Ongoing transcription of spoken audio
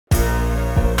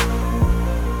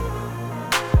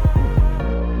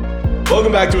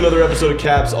Welcome back to another episode of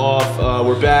Caps Off.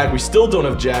 We're back. We still don't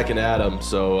have Jack and Adam,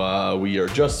 so we are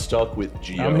just stuck with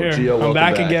Gio. I'm here. Gio, I'm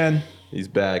back again. He's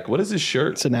back. What is his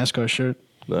shirt? It's a NASCAR shirt.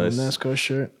 Nice. A NASCAR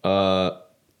shirt.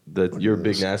 You're a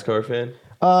big NASCAR fan?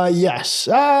 Yes.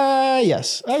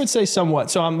 Yes. I would say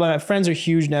somewhat. So my friends are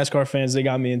huge NASCAR fans. They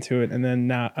got me into it. And then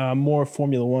more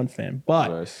Formula One fan. But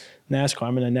Nice. NASCAR,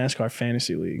 I'm in a NASCAR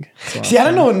fantasy league. See, I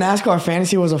didn't know NASCAR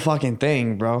fantasy was a fucking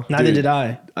thing, bro. Neither did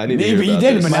I. I need to hear Maybe you about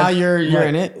did, this. but now you're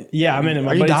in it. Yeah, I'm in it.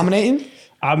 Are you dominating?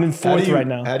 I'm in fourth right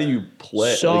now. How do you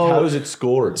play? So- how is it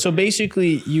scored? So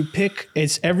basically, you pick.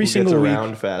 It's every Who single gets week.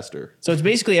 around faster? So it's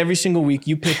basically every single week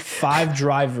you pick 5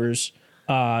 drivers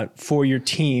for your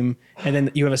team, and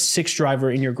then you have a 6th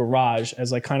driver in your garage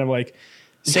as like kind of like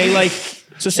say like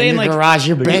so say in the like garage,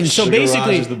 your bench. So The garage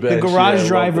basically, is the the bench. Yeah, I garage love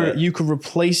driver that. you could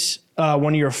replace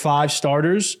one of your 5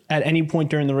 starters at any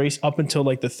point during the race up until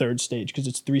like the 3rd stage because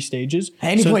it's 3 stages.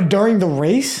 At any So point during the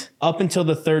race? up until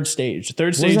the 3rd stage. The 3rd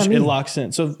does stage that it mean? locks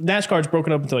in. So NASCAR is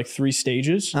broken up into like 3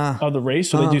 stages of the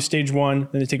race. So they do stage 1,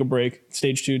 then they take a break.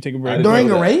 Stage 2, take a break. didn't During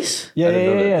know a that. race? Yeah, I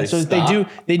didn't know that. They So stop?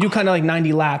 they do kind of like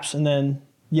 90 laps, and then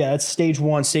it's stage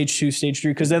 1, stage 2, stage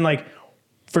 3. Because then like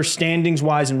for standings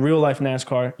wise in real life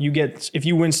NASCAR, you get if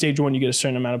you win stage 1, you get a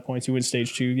certain amount of points. You win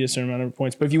stage 2, you get a certain amount of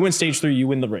points. But if you win stage 3, you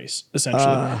win the race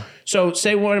essentially. So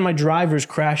say one of my drivers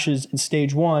crashes in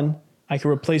stage 1, I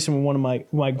can replace him with one of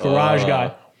my garage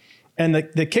guy. And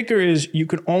the kicker is you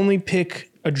could only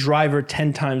pick a driver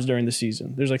 10 times during the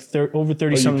season. There's like over 30 Oh,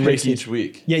 you something pick races each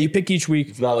week. Yeah, you pick each week.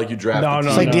 It's not like you draft. No, the no,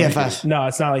 It's like no. DFS. No,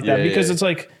 it's not like that Yeah, because yeah. it's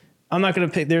like I'm not gonna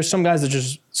pick. There's some guys that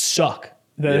just suck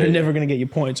that are yeah. never gonna get you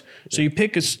points. So you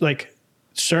pick like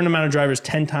certain amount of drivers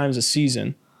 10 times a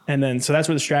season, and then so that's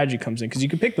where the strategy comes in because you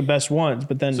can pick the best ones,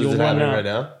 but then So you'll is it run happening out. right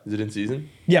now? Is it in season?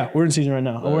 Yeah, we're in season right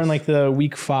now. We're in like the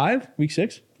week 5, week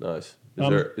 6. Nice.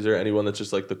 Is there anyone that's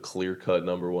just like the clear cut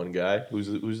number 1 guy? Who's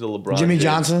the LeBron? Jimmy James?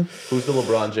 Johnson? Who's the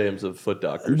LeBron James of foot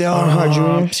doctors? Dale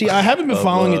Earnhardt Jr. See, I haven't been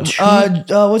following it.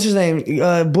 What's his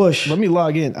name? Bush. Let me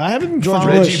log in. I haven't been George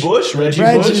following Reggie Bush. Reggie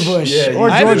Bush. Yeah, Or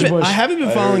I George haven't, Bush. I haven't been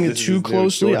I following heard it this is too his name,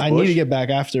 closely. George I need Bush. to get back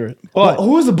after it. Well, But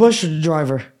who was the Bush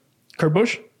driver? Kurt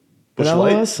Busch, Bush That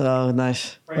Light? was? Oh,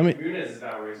 nice. Let me- Muniz is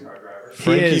now a race car driver.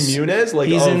 Frankie is. Muniz, like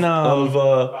He's of, in,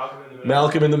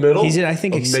 Malcolm in the Middle. he's in. I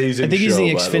think. Amazing I think he's in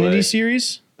the show, by way. Xfinity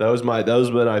series. That was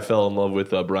when I fell in love with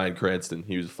Bryan Cranston.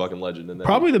 He was a fucking legend. And then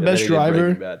Probably the and then best he did Breaking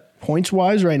driver Bad. points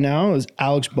wise right now is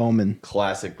Alex Bowman.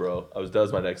 Classic, bro. That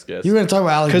was my next guess. You were going to talk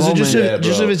about Alex Because Bowman.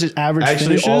 just bro. of his average Actually,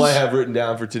 finishes. all I have written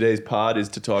down for today's pod is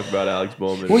to talk about Alex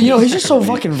Bowman. Well, he's just so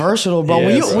fucking versatile, bro. Yeah,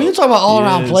 when you bro. when you talk about all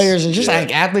around He is. players and just Yeah.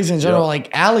 like athletes in general, Yep. like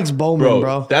Alex Bowman,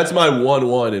 bro. That's my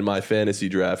 1-1 in my fantasy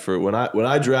draft for when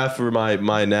I draft for my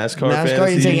NASCAR you're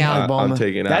fantasy. taking Alex Bowman. I'm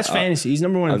taking That's fantasy. He's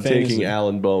number 1 in I'm fantasy. taking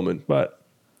Alan Bowman. But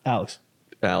Alex,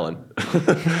 Alan.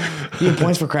 You have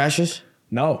points for crashes?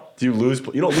 no, Do you lose?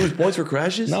 You don't lose points for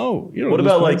crashes? no. You don't What lose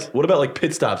about points. what about like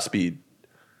pit stop speed?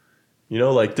 You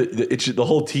know, like the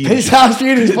whole team. His top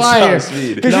speed is Pit stop fire.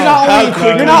 speed. Because No, you're not how only quick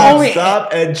you're not can you only stop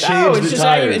and change No, the it's just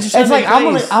tires. it's just it's like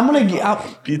I'm plays.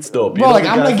 gonna Pit stop, bro, like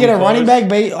I'm gonna get a running back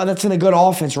that's in a good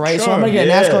offense, right? So Sure, I'm gonna get a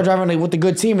yeah. NASCAR driver with a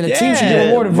good team, and the team should Yeah, get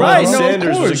rewarded for right? it, No, bro.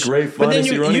 Sanders of was a course. great but then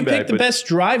fantasy you running pick back, the but- best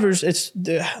drivers.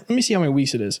 Let me see how many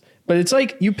weeks it is. But it's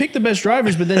like you pick the best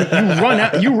drivers, but then you run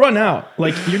out. You run out.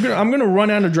 Like I'm gonna run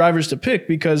out of drivers to pick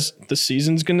because the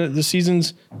season's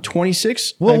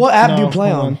 26. What app do you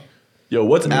play on? Yo,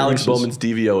 what's Alex races. Bowman's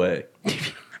DVOA?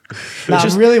 Nah,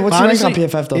 Just- really, what's your rank honestly, on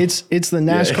PFF though? It's the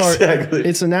NASCAR. exactly.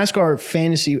 It's the NASCAR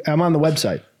fantasy. I'm on the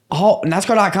website.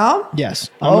 NASCAR.com? Yes.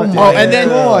 Oh I'm my and then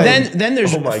God. then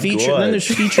there's Oh my featured. God. Then there's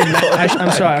featured.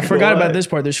 I'm sorry, I forgot about this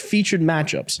part. There's featured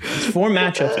matchups. It's 4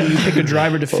 matchups, and you pick a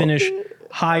driver to finish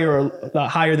higher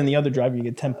than the other driver. You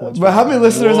get 10 points. But how many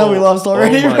listeners have we lost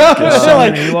already, Oh my bro? God.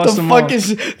 like We lost the them all. fucking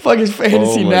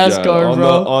fantasy Oh my NASCAR, God.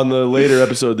 bro. On the later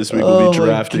episode this week, we'll Oh be my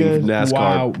drafting God. NASCAR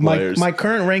Wow, players. my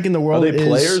current rank in the Are world they is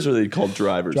players or are they called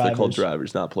drivers? They're called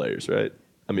Drivers. drivers, not players, right?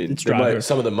 I mean, It's they might- drivers.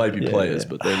 some of them might be players, yeah.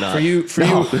 but they're not. For you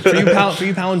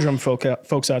palindrome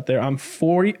folks out there. I'm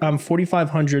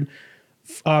 4,500.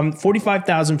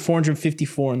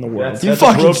 45,454 in the world. You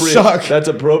fucking appropriate. suck. That's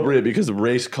appropriate because a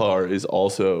race car is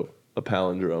also a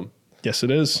palindrome. Yes,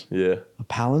 it is. Yeah. A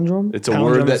palindrome? It's a Palindrome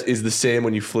word is- that is the same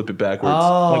when you flip it backwards.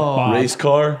 Oh. Like Bob. Race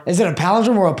car, Is it a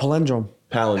palindrome or a palindrome?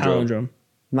 palindrome. Palindrome.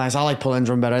 Nice. I like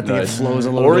palindrome better. I think Nice. it flows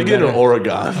a little Oregon bit or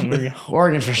better. Oregon?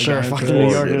 Oregon for sure. Fucking Oregon.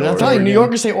 New Yorkers. I'm Oregon. telling you, New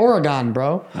Yorkers say Oregon,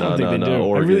 bro. I don't think they do.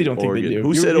 Oregon, I really don't think Oregon. they do.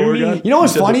 Who said Oregon? You know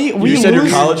what's funny? You said your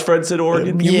college friend said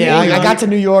Oregon? Yeah, I got to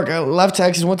New York. I left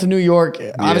Texas, went to New York.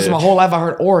 Obviously, my whole life I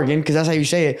heard Oregon because that's how you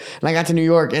say it. And I got to New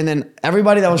York, and then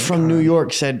everybody that was from New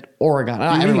York said Oregon.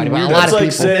 Not everybody, but a lot That's of like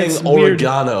people. saying weird.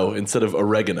 oregano instead of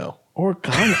oregano.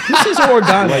 Oregano. Who says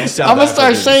Oregano? Like South I'm gonna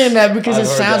start Africans. saying that because I've it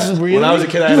heard sounds that. really. When I was a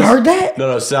kid, I had You a- heard that?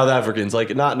 No, South Africans,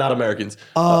 like not Americans.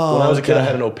 When I was a kid, I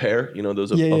had an au pair. You know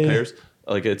those au pairs.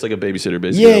 Like it's like a babysitter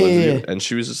basically. Yeah, that lives with yeah, you. yeah. And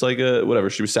she was just like whatever.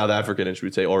 She was South African and she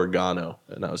would say oregano,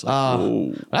 and I was like,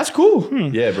 oh, That's cool.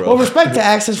 yeah, bro. Well, respect to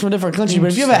accents from different countries,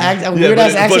 but if you have a Yeah, weird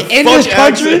ass accent but in fuck this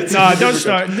country, accents. No, don't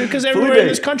start. Because everywhere in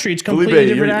this country, it's completely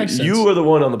different accents. You are the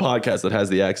one on the podcast that has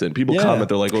the accent. People Yeah. comment,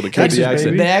 they're like, "Oh, the kid with the Texas, accent."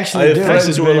 baby. They actually I have do. friends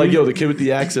Texas, who are like, baby. "Yo, the kid with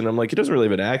the accent." I'm like, he doesn't really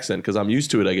have an accent because I'm used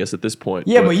to it, I guess, at this point.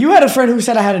 yeah, but you had a friend who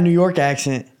said I had a New York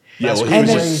accent. yeah, well, he And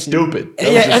was then- just stupid.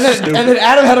 That Yeah, was and just then, stupid. and then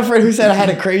Adam had a friend who said I had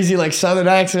a crazy like Southern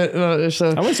accent. So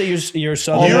I wouldn't say you're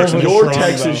Southern. your That's what your it's strong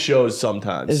Texas about. shows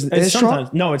sometimes. It's It's strong.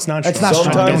 sometimes. No, it's not. It's strong. not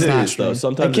strong. Sometimes It's it not is though. strong.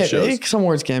 Sometimes it shows. Some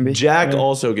words can be. Jack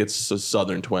also gets a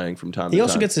southern twang from time to time. He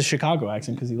also gets the Chicago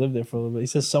accent because he lived there for a little bit. He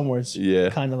says some words,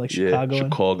 kind of like yeah, Chicago.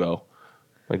 Chicago.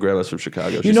 My grandma's from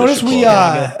Chicago. You notice we She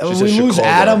says lose Chicago.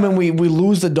 Adam and we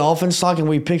lose the Dolphins talk and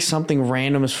we pick something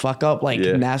random as fuck up like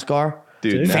Yeah. NASCAR.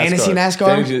 Dude, Fantasy NASCAR?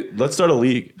 Fantasy- let's start a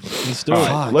league. Let's do it. All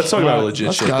right, let's talk about legit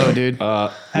Let's shit. go, dude.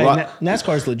 Hey,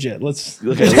 NASCAR's legit. Let's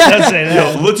Okay, let's say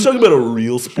that. Yo, let's talk about a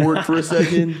real sport for a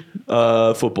second.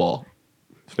 Football.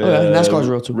 NASCAR's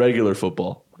real too. Regular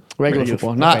football. Regular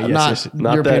football, not yes, not yes.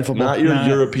 Not European that, football. not your Nah.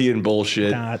 European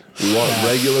bullshit. Not We want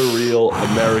regular, real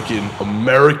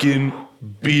American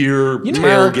beer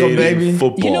America, tailgating baby.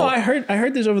 football. You know, I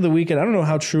heard this over the weekend. I don't know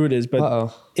how true it is, but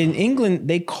Uh-oh. in England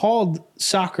they called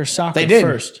soccer They did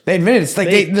first, They admitted it's like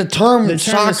the term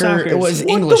soccer. It was what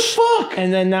English. the fuck?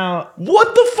 and then now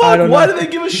What the I fuck? don't Why know. do they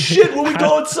give a shit when we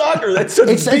call it soccer? That's such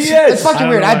It's BS. fucking don't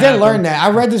weird. know I what did learn happened. that. I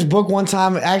read this book one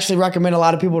time. I actually recommend a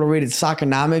lot of people to read it.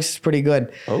 Soccernomics. It's pretty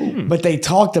good. Oh. But they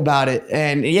talked about it.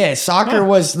 And yeah, soccer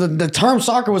was the term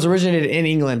soccer was originated in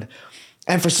England.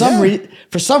 And for some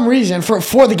reason,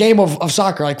 for the game of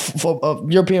soccer, like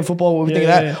European football, what we think of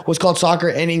that was called soccer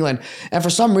in England. And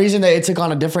for some reason, it took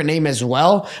on a different name as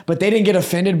well. But they didn't get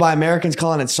offended by Americans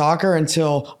calling it soccer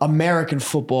until American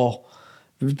football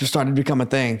started to become a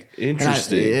thing.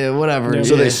 Interesting. Whatever.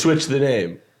 So yeah. they switched the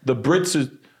name. The Brits are.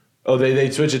 Oh, they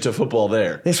switched it to football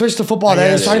there. They switched to football.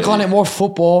 They started calling it more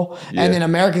football, Yeah. and then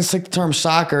Americans took the term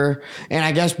soccer. And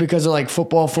I guess because of like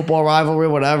football rivalry,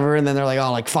 whatever. And then they're like,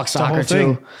 oh, like fuck soccer whole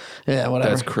thing. too. Yeah,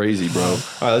 whatever. That's crazy, bro. All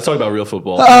right, let's talk about real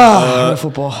football. Real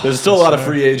football. There's still a lot of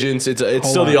free agents. It's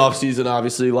still the lot. offseason,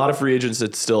 obviously. A lot of free agents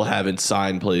that still haven't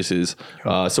signed places.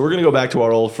 So we're going to go back to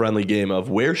our old friendly game of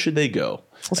where should they go?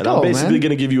 Let's and go, I'm basically man. going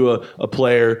to give you a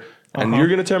player, and you're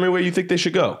going to tell me where you think they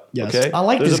should go. Yes. Okay? I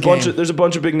like there's this a bunch game. there's a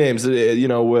bunch of big names. We're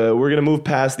going to move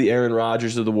past the Aaron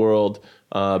Rodgers of the world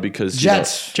because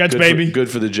Jets. Jets, good baby. good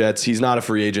for the Jets. He's not a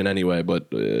free agent anyway, but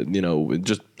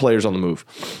just players on the move.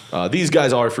 These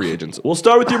guys are free agents. We'll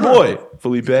start with your boy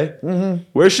Felipe. Mm-hmm.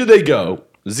 Where should they go?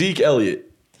 Zeke Elliott.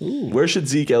 Where should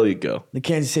Zeke Elliott go? The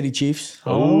Kansas City Chiefs.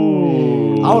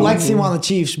 Oh, I would like to see him on the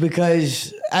Chiefs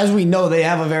because, as we know, they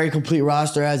have a very complete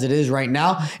roster as it is right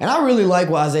now. And I really like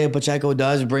what Isaiah Pacheco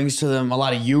does. It brings to them a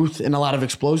lot of youth and a lot of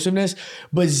explosiveness.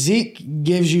 But Zeke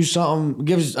gives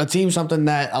a team something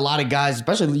that a lot of guys,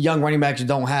 especially young running backs,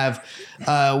 don't have,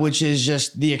 which is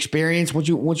just the experience. Once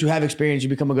you have experience, you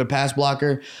become a good pass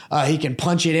blocker. He can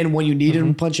punch it in when you need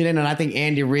him to punch it in. And I think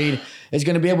Andy Reid is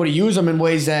going to be able to use him in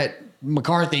ways that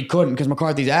McCarthy couldn't, because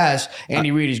McCarthy's ass.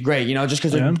 Andy Reid is great. Just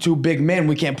because they're two big men,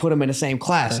 we can't put them in the same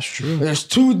class. That's true. There's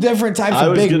two different types I of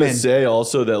was big gonna men. say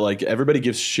also that like everybody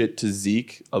gives shit to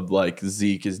Zeke of like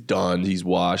Zeke is done, he's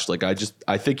washed. Like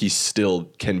I think he still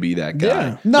can be that guy.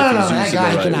 Yeah. No, if he's that used in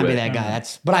guy the right cannot be way. that guy.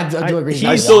 But I do agree.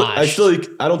 I He's still, washed.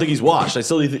 I don't think he's washed. I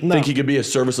still think he could be a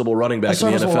serviceable running back a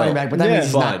in the serviceable NFL. running back, but that Yeah. means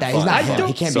he's not that. He's not him.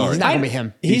 He can't be. He's not gonna be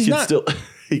him. He He's can not- still.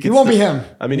 He won't be him.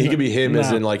 I mean, he could be him as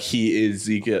No. in like he is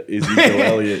Ezekiel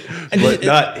Elliott, but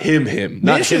not him.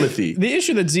 Not Timothy. The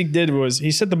issue that Zeke did was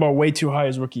he set the bar way too high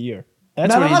his rookie year.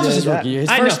 That's No, what he not did. just his rookie year. His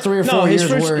I first know. 3 or 4 his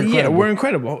years were Yeah, incredible. we're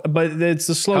incredible. But it's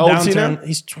the slow How old is he downturn. now?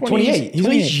 He's 28.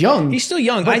 He's young. He's still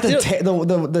young. But I still-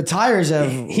 the tires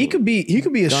have. he could be a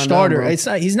Gone starter. down,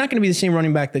 bro. He's not going to be the same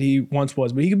running back that he once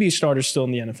was, but he could be a starter still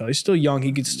in the NFL. He's still young.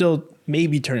 He could still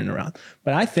maybe turn it around.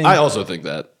 But I also think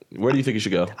that. Where do you think he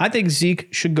should go? I think Zeke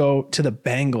should go to the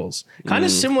Bengals. Kind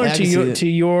of similar Yeah, I can see it. to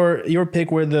your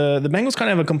pick, where the Bengals kind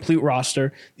of have a complete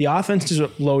roster. The offense is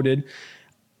loaded.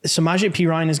 Samaje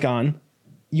Perine is gone.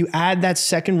 you add that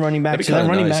second running back That'd be to that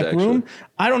kinda running nice, back room. actually.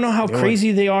 I don't know how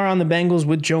crazy they are on the Bengals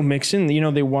with Joe Mixon. You know,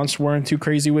 they once weren't too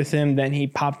crazy with him. Then he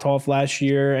popped off last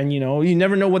year, and you know, you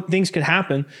never know what things could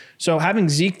happen. So having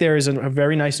Zeke there is a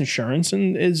very nice insurance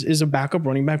and is a backup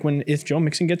running back. When if Joe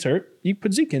Mixon gets hurt, you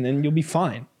put Zeke in, and you'll be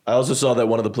fine. I also saw that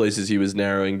one of the places he was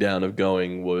narrowing down of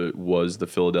going was the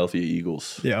Philadelphia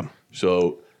Eagles. Yeah,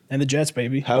 So and the Jets,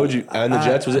 baby. how would you? And the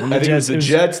Jets was it? I think it was the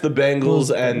Jets, the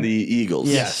Bengals, and the Eagles.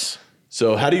 Yes.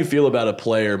 So how do you feel about a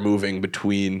player moving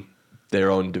between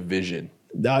their own division?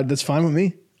 That's fine with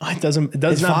me. It does It's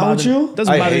not fine bother with you? It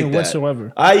doesn't I bother hate me that.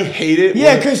 whatsoever. I hate it. Yeah,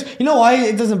 when- because you know why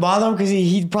it doesn't bother him? Because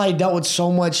he probably dealt with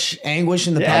so much anguish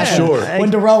in the Yeah, past. sure.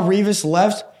 When Darrelle Revis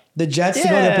left the Jets to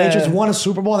go to the Yeah. Patriots, won a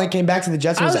Super Bowl, and then came back to the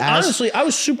Jets and was ass. Honestly, I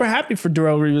was super happy for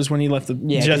Darrelle Revis when he left the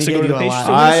 'cause Jets he to go to gave the you a Patriots.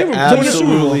 lot. To win a I Super- to win a Super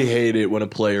Bowl. absolutely hate it when a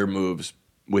player moves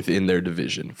within their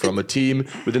division, from a team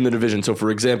within the division. So,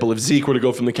 for example, if Zeke were to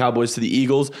go from the Cowboys to the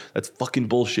Eagles, that's fucking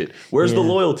bullshit. Where's the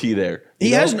loyalty there? You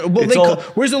He know? has no. Well, It's all-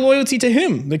 where's the loyalty to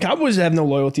him? The Cowboys have no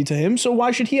loyalty to him, so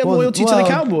why should he have loyalty to the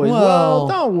well,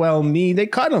 Cowboys? Me. They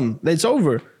cut him. It's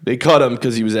over. they cut him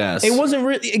because he was ass. It wasn't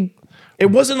really. It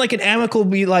wasn't like an amicable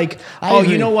be like, I oh,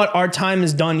 agree. you know what? Our time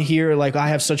is done here. Like I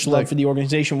have such love for the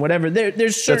organization. Whatever.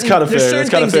 There's certain. That's kind of there's fair. certain That's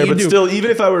kind of things that fair. you But do. still, even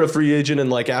if I were a free agent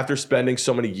and like after spending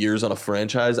so many years on a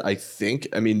franchise,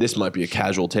 I mean, this might be a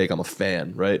casual take. I'm a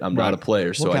fan, right? I'm not a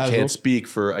player, so We're I can't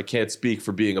speak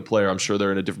for being a player. I'm sure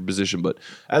they're in a different position, but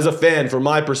as a fan, from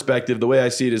my perspective, the way I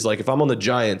see it is like if I'm on the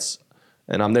Giants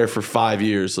and I'm there for 5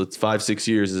 years, so it's 5-6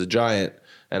 years as a Giant,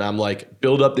 and I'm like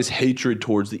build up this hatred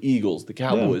towards the Eagles, the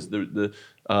Cowboys, the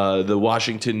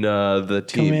Washington, the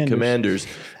team Commanders,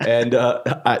 and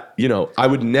I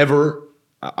would never.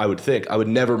 I would think I would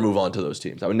never move on to those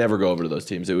teams. I would never go over to those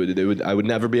teams. I would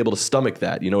never be able to stomach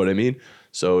that. You know what I mean?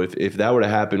 So if that were to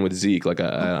happen with Zeke, like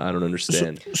I don't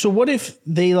understand. So what if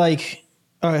they like?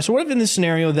 All right. So what if in this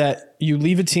scenario that you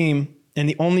leave a team and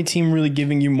the only team really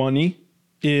giving you money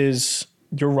is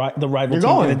the rival team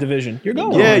going. in the division? You're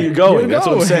going. Yeah, you're going. That's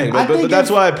what I'm saying. I But think that's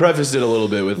if- why I prefaced it a little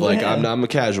bit with like Yeah. I'm a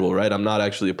casual, right? I'm not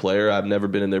actually a player. I've never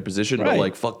been in their position, but Right.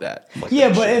 like fuck that. Fuck Yeah,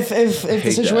 that but shit. if the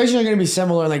Hate situations are going to be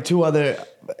similar, like two other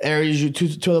areas,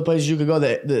 two other places you could go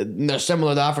that they're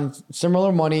similar, they're offering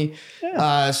similar money,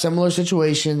 similar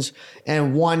situations,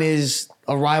 and one is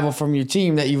a rival from your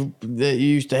team that you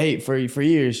used to hate for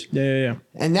years. Yeah.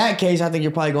 In that case, I think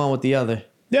you're probably going with the other.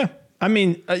 Yeah. I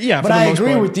mean, yeah. But I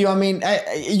agree with you. I mean,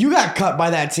 you got cut by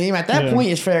that team. At that Yeah. point,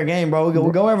 it's fair game, bro. We'll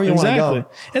go wherever you want to Exactly. go.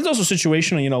 And it's also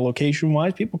situational, location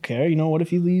wise. People care. What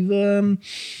if you leave?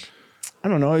 I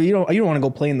don't know. You don't want to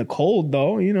go play in the cold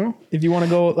though. If you want to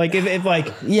go like if like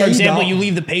Yeah, for you example, don't. you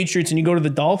leave the Patriots and you go to the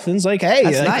Dolphins. Like, hey,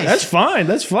 That's like, nice. that's fine.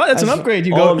 That's fun. That's an upgrade.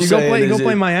 You all go I'm you go saying play is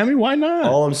play if- Miami. Why not?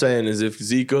 All I'm saying is if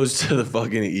Zeke goes to the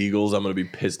fucking Eagles, I'm gonna be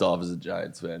pissed off as a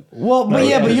Giants fan. Well, but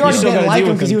yeah, but you you already still didn't gotta like deal him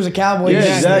with because him. he was a Cowboy. Yeah,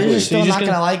 You're exactly. just still So you're not just going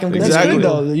to gonna- like him. That's Exactly. good,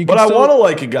 though. You But can I still- want to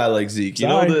like a guy like Zeke. You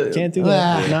Sorry, know, can't do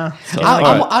that. Nah.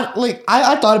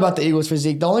 I thought about the Eagles for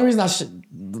Zeke. The only reason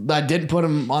I didn't put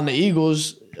him on the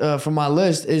Eagles from my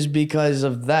list is because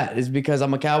of that. Is because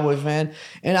I'm a Cowboy fan,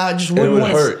 and I just wouldn't would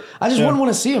want hurt. I just wouldn't want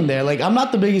to see him there. Like I'm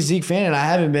not the biggest Zeke fan, and I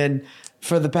haven't been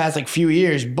for the past few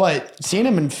years. But seeing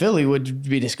him in Philly would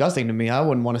be disgusting to me. I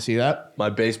wouldn't want to see that. my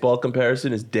baseball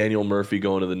comparison is Daniel Murphy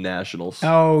going to the Nationals.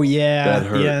 Oh yeah, That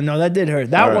hurt. yeah. No, that did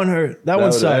hurt. That All right. one hurt. That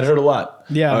one sucked. That hurt a lot.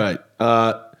 Yeah. All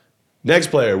right. Next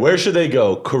player. Where should they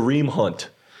go? Kareem Hunt.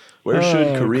 Where should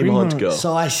Kareem Kareem Hunt Hunt. go?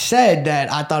 So I said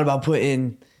that I thought about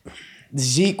putting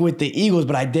Zeke with the Eagles,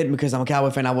 but I didn't because I'm a Cowboy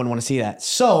fan. I wouldn't want to see that.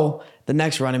 So the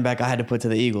next running back I had to put to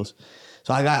the Eagles.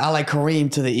 So I like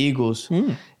Kareem to the Eagles.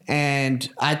 And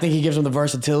I think he gives them the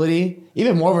versatility,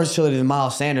 even more versatility than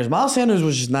Miles Sanders. Miles Sanders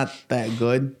was just not that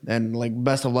good, and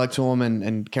best of luck to him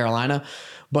in Carolina.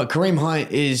 But Kareem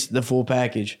Hunt is the full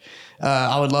package.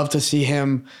 I would love to see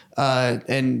him, I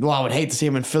would hate to see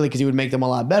him in Philly because he would make them a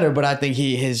lot better. But I think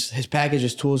his package,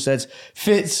 his tool sets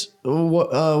fits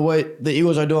what the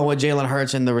Eagles are doing with Jalen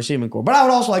Hurts and the receiving core. But I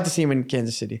would also like to see him in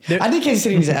Kansas City. I think Kansas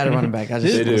City needs to add a running back. I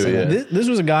just They do, say yeah. that. This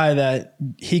was a guy that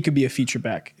he could be a feature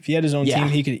back. If he had his own Yeah. team,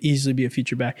 he could easily be a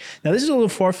feature back. Now, this is a little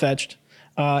far-fetched,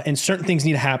 and certain things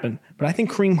need to happen. But I think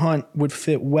Kareem Hunt would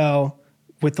fit well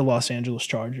with the Los Angeles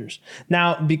Chargers.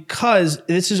 Now, because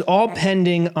this is all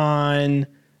pending on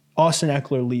Austin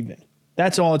Eckler leaving.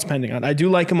 That's all it's pending on. I do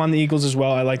like him on the Eagles as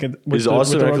well. I like it with Is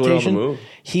Austin with Eckler on the rotation. move?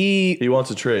 He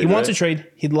wants a trade. He wants right? a trade.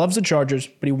 He loves the Chargers,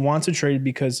 but he wants a trade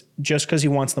because he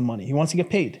wants the money. He wants to get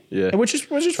paid. Yeah. And which is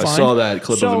fine. I saw that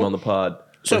clip of So- him on the pod.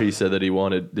 So where he said that he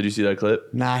wanted. Did you see that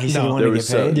clip? Nah, he said he No. wanted There to was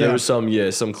get paid. Yeah. there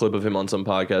was some clip of him on some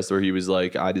podcast where he was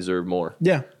like, "I deserve more."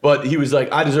 yeah. But he was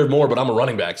like, "I deserve more, but I'm a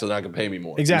running back, so they're not gonna pay me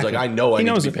more." Exactly. He's like, "I know I He need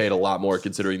to knows be it. paid a lot more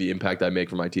considering the impact I make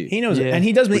for my team." He knows it, Yeah. and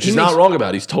he does. Which he he's makes not wrong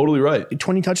about. He's totally right.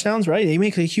 20 touchdowns, right? He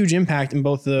makes a huge impact in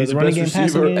both the He's the running best game,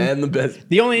 passing receiver game. and the best.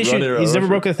 The only issue, runner- he's never rusher.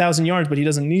 broken 1,000 yards, but he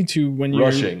doesn't need to when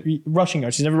you're rushing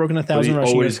yards. He's never broken 1,000 he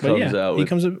rushing always yards. But comes out he with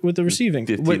comes up with the receiving.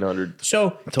 1,500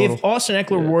 So total. if Austin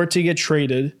Eckler were to get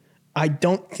traded, I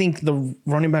don't think the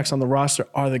running backs on the roster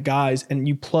are the guys, and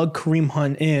you plug Kareem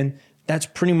Hunt in. That's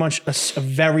pretty much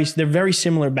they're very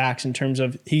similar backs in terms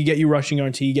of he get you rushing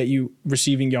yards, he get you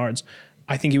receiving yards.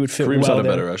 I think he would fit Kareem well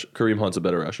there. Kareem Hunt's a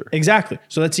better rusher. Exactly.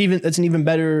 So that's an even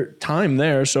better time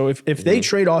there. So if they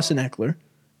trade Austin Eckler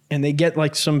and they get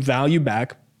like some value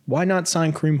back, why not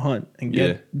sign Kareem Hunt and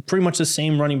get pretty much the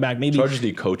same running back? Maybe Chargers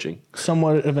need coaching.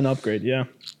 somewhat of an upgrade. Yeah,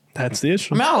 that's the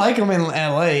issue. I mean, I like him in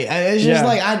LA. It's just Yeah.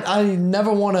 like I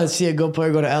never want to see a good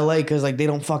player go to LA because like they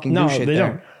don't fucking No, do shit they there.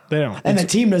 don't. They don't. And the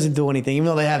team doesn't do anything, even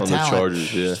though they have On the talent.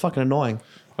 Chargers, yeah. It's fucking annoying.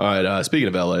 All right. Speaking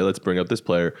of LA, let's bring up this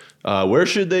player. Where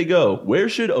should they go? Where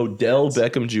should Odell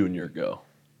Beckham Jr. go?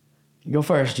 Go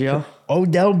first, Gio.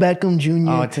 Odell Beckham Jr.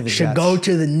 Oh, to the should Jets. go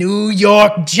to the New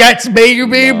York Jets, baby.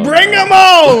 Bring him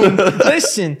on.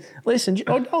 listen.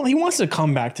 Odell, he wants to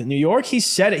come back to New York. He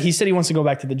said it. He said he wants to go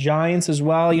back to the Giants as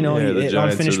well. You know, Yeah, the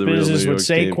Giants unfinished are the real business New with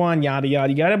York team. Saquon, yada,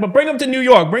 yada, yada. But bring him to New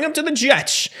York. Bring him to the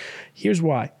Jets. Here's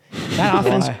why. That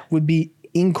offense Why? would be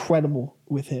incredible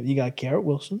with him. You got Garrett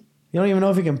Wilson, You don't even know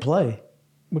if he can play.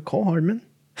 with Cole Hardman,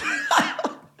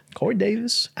 Corey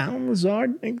Davis, Alan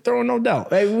Lazard, and throwing Odell.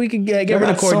 Hey, we could get rid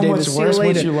of Corey so Davis. much See you worse once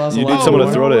later. you lost You a need lot. someone to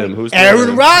Oh, throw to no. him. Who's throwing to Aaron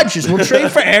him? Rodgers. We'll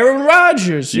trade for Aaron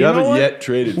Rodgers. You know haven't what? yet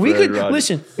traded for We Aaron could Rodgers.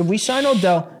 listen. If we sign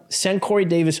Odell, send Corey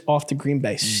Davis off to Green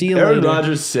Bay. See you Aaron later.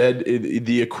 Rodgers said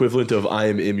the equivalent of "I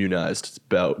am immunized"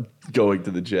 about going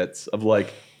to the Jets. Of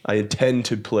like, I intend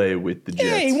to play with the Jets.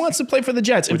 Yeah, he wants to play for the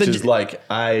Jets. If which the, is like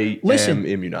I am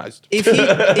immunized. if he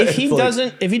It's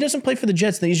like- doesn't play for the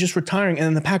Jets, then he's just retiring, and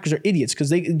then the Packers are idiots because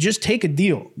they just take a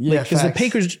deal. Yeah, because the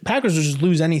facts. Packers will just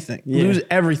lose anything, lose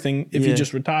everything if he Yeah.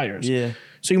 just retires. Yeah.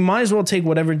 So you might as well take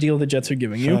whatever deal the Jets are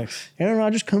giving you. Facts. Aaron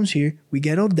Rodgers comes here, we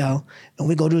get Odell, and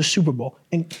we go to a Super Bowl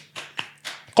and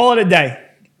call it a day.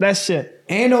 That's it.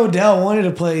 And Odell wanted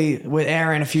to play with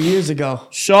Aaron a few years ago.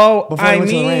 So Before he I went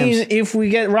to the mean, Rams. if we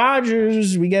get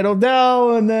Rodgers, we get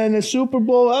Odell, and then a Super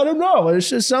Bowl. I don't know. It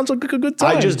just sounds like a good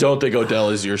time. I just don't think Odell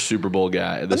is your Super Bowl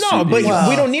guy. No, but Well,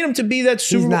 we don't need him to be that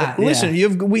Super Bowl. not, yeah. Listen,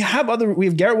 we have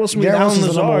Garrett Wilson, Garrett we have Alan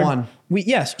Wilson's the number Lazard. one.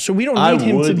 Yes, so we don't I need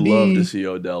him would to be. love to see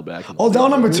Odell back. In the Odell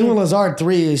league. number 2 and Lazard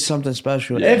 3 is something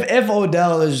special. Yeah. If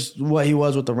Odell is what he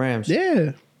was with the Rams.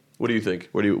 Yeah, What do you think?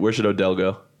 Where should Odell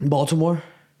go? Baltimore.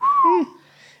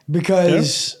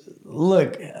 Because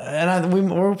look, and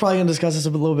we're probably gonna discuss this a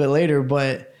little bit later,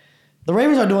 but the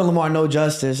Ravens are doing Lamar no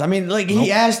justice. I mean, like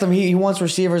he asked them, he wants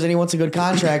receivers and he wants a good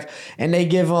contract, and they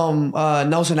give him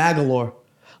Nelson Aguilar.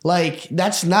 Like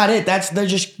that's not it. They're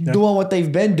just doing what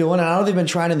they've been doing, and I know they've been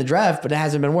trying in the draft, but it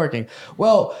hasn't been working.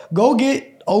 Well, go get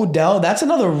Odell. That's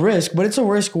another risk, but it's a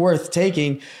risk worth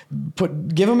taking.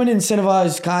 Give him an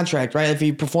incentivized contract, right? If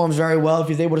he performs very well, if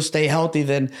he's able to stay healthy,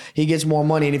 then he gets more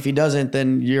money, and if he doesn't,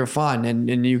 then you're fine,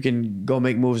 and you can go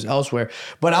make moves elsewhere.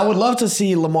 But I would love to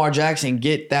see Lamar Jackson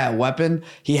get that weapon.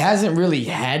 He hasn't really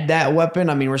had that weapon.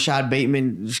 I mean, Rashad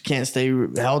Bateman just can't stay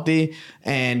healthy,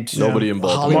 and Nobody in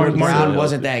Baltimore Hollywood can Brown stay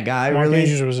wasn't healthy. that guy. Mark really.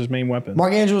 Andrews was his main weapon.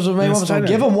 Mark Andrews was the main Yes, one. So tight end.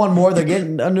 give him one more. They're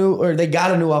getting they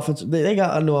got a new offensive. They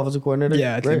got a new offensive coordinator.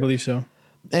 Yeah, I right? believe so.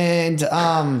 And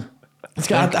it's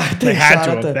got. I think They had shout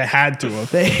to out have. to- They had to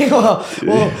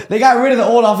have. they got rid of the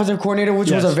old offensive coordinator,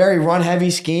 which was Yes. a very run heavy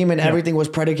scheme, and everything was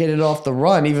predicated off the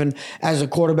run. Even as a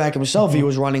quarterback himself, he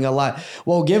was running a lot.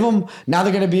 Well, give him now.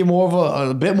 They're going to be more of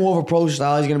a bit more of a pro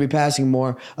style. He's going to be passing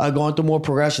more, going through more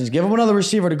progressions. Give him another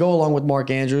receiver to go along with Mark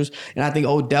Andrews, and I think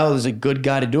Odell is a good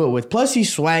guy to do it with. Plus,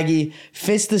 he's swaggy,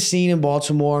 fits the scene in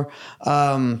Baltimore.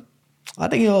 I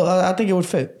think it would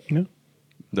fit. Yeah.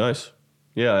 Nice.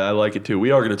 Yeah, I like it too.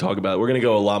 We are going to talk about it. We're going to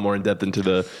go a lot more in depth into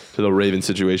the Ravens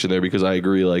situation there because I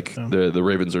agree. Like the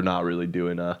Ravens are not really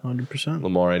doing 100%.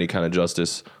 Lamar any kind of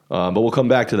justice. But we'll come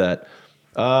back to that.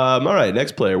 All right,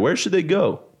 next player. Where should they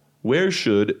go? Where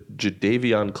should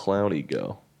Jadeveon Clowney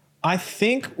go? I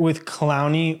think with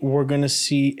Clowney, we're going to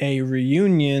see a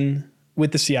reunion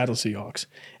with the Seattle Seahawks.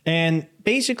 And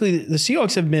basically, the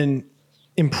Seahawks have been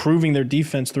improving their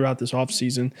defense throughout this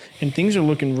offseason, and things are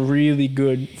looking really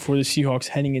good for the Seahawks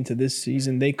heading into this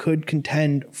season. They could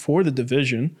contend for the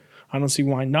division. I don't see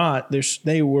why not.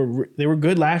 They were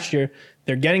good last year.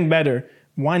 They're getting better.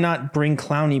 Why not bring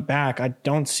Clowney back? I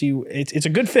don't see it's a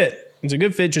good fit. It's a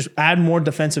good fit. Just add more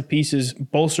defensive pieces,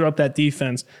 bolster up that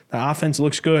defense. The offense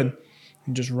looks good.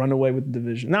 And just run away with the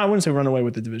division. No, I wouldn't say run away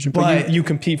with the division, but you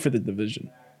compete for the division.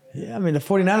 Yeah, I mean, the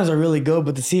 49ers are really good,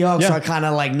 but the Seahawks are kind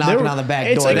of like knocking on the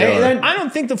back door. Like, I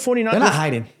don't think the 49ers... They're not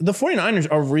hiding. The 49ers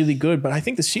are really good, but I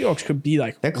think the Seahawks could be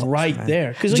like close, right man.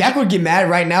 there. Jack would get mad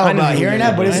right now about hearing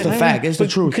that, but it's the fact. It's the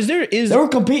truth. Because they were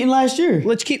competing last year.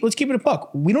 Let's keep it a buck.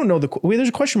 We don't know there's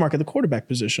a question mark at the quarterback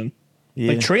position.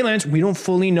 Yeah. Like Trey Lance, we don't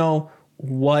fully know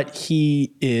what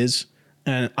he is.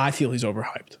 And I feel he's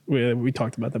overhyped. We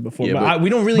talked about that before, but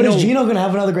we don't really know. But is Geno going to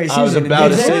have another great season? I was about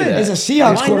to say that. Is a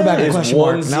Seahawks quarterback a question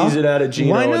mark? Is one season out of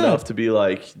Geno enough to be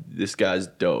like, this guy's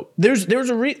dope? There's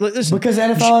a listen. Because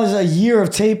NFL has a year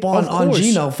of tape on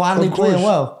Geno finally playing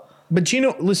well. But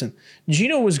Geno was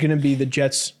going to be the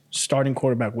Jets' starting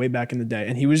quarterback way back in the day,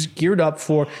 and he was geared up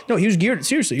for. No, he was geared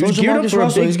seriously. He was geared up for a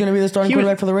big. He's going to be the starting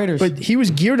quarterback for the Raiders. But he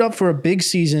was geared up for a big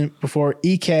season before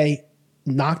EK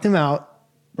knocked him out.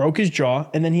 Broke his jaw,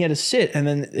 and then he had to sit, and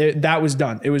then that was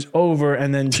done. It was over,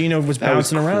 and then Geno was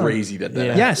bouncing around. Crazy that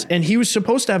happened. Yes, and he was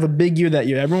supposed to have a big year that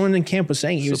year. Everyone in camp was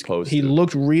saying he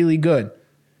looked really good.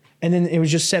 And then it was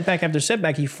just setback after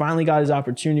setback. He finally got his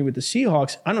opportunity with the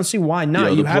Seahawks. I don't see why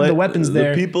not. You have the weapons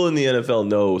there. The people in the NFL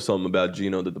know something about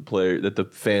Geno that the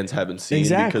fans haven't seen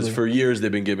because for years they've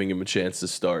been giving him a chance to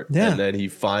start. Yeah. And then he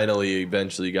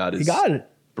eventually got it.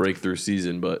 Breakthrough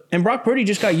season, and Brock Purdy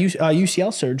just got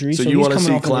UCL surgery. So you want to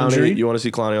see Clowney? You want to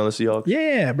see Clowney on the Seahawks?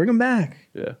 Yeah, bring him back.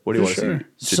 Yeah. What do you want to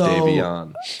see?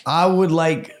 Jadeveon. I would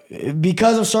like,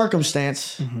 because of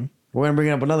circumstance, we're gonna bring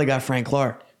up another guy, Frank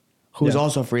Clark, who's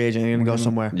also a free agent and gonna go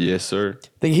somewhere. Yes, sir.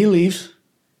 Think he leaves.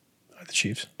 The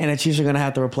Chiefs. And the Chiefs are gonna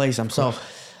have to replace him. So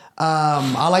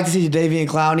I like to see Jadeveon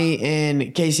Clowney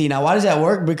in KC. Now, why does that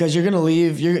work? Because you're going to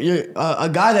leave. You're a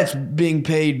guy that's being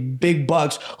paid big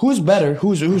bucks. Who's better?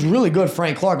 Who's really good?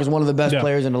 Frank Clark is one of the best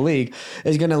players in the league.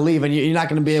 Is going to leave, and you're not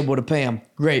going to be able to pay him.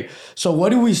 Great. So what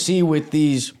do we see with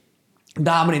these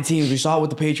dominant teams? We saw it with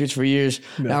the Patriots for years.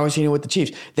 Yeah. Now we're seeing it with the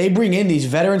Chiefs. They bring in these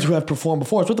veterans who have performed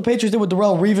before. It's what the Patriots did with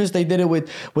Darrelle Revis. They did it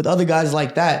with other guys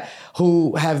like that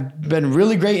who have been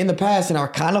really great in the past and are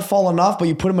kind of falling off, but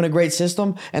you put them in a great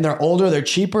system and they're older, they're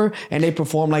cheaper, and they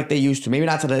perform like they used to. Maybe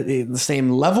not to the same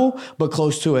level, but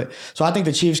close to it. So I think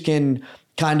the Chiefs can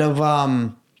kind of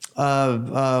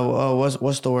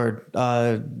what's the word?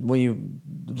 When you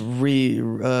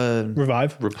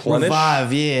revive? Replenish?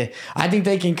 Revive, yeah. I think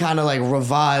they can kind of like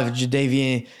revive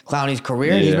Jadeveon Clowney's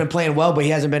career. Yeah. He's been playing well, but he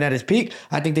hasn't been at his peak.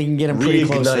 I think they can get him pretty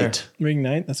close there.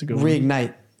 Reignite? That's a good one.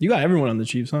 Reignite. You got everyone on the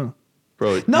Chiefs, huh?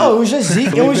 Bro, no, it was just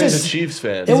Zeke. It was just a Chiefs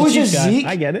fan. It was just Zeke.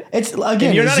 I get it. It's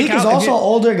again, Zeke is also an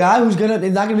older guy who's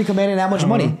not gonna be commanding that much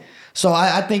money. So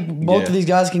I think both of these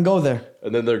guys can go there.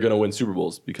 And then they're going to win Super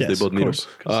Bowls because they both need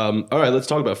them. All right, let's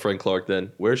talk about Frank Clark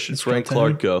then. Where should Frank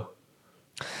Clark go?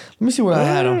 Let me see where I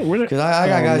had him, because I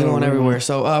got guys going everywhere.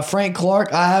 So Frank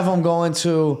Clark, I have him going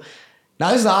to. Now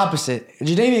this is the opposite.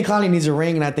 Jadeveon Clowney needs a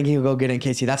ring, and I think he'll go get it in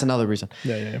KC. That's another reason.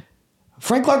 Yeah.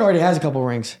 Frank Clark already has a couple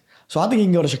rings. So I think he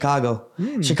can go to Chicago.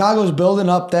 Chicago's building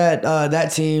up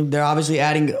that team. They're obviously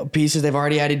adding pieces. They've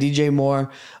already added DJ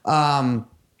Moore.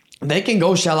 They can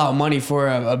go shell out money for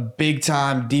a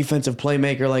big-time defensive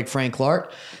playmaker like Frank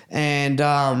Clark. And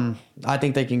I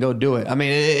think they can go do it. I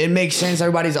mean, it makes sense. A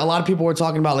lot of people were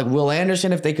talking about like Will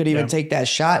Anderson, if they could even take that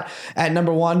shot at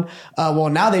number one. Well,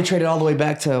 now they traded all the way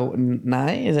back to 9.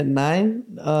 Is it 9?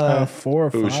 4 or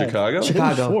 5. It was Chicago?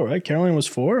 Chicago. It was 4, right? Carolina was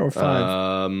 4 or 5?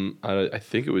 I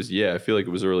think it was, I feel like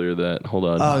it was earlier that. Hold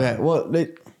on. Okay. Well,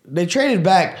 they traded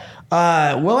back.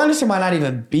 Will Anderson might not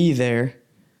even be there.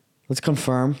 Let's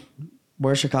confirm.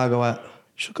 Where's Chicago at?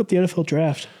 Just look up the NFL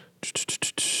draft.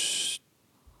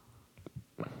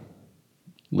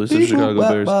 List of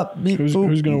Chicago Bears.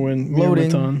 Who's going to win?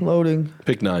 Loading.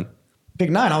 Pick 9. Pick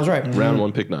 9, I was right. Round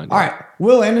 1, pick 9. All right.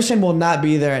 Will Anderson will not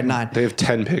be there at 9. They have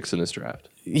 10 picks in this draft.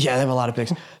 Yeah, they have a lot of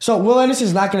picks. So Will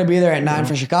Anderson's not going to be there at 9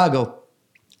 for Chicago.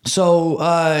 So,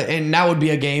 and that would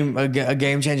be a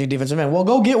game-changing defensive end. Well,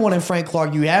 go get one in Frank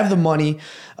Clark. You have the money.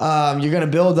 You're going to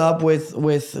build up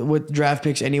with draft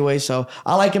picks anyway. So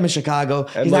I like him in Chicago.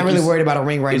 And he's not really worried about a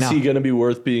ring right now. Is he going to be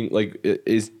worth being like?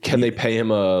 Can they pay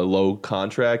him a low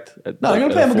contract? No, they're going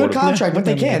to pay him a good contract, but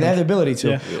they can. They have the ability to.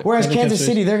 Yeah. Whereas Kansas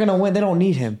City, they're going to win. They don't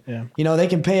need him. Yeah. You know, they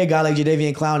can pay a guy like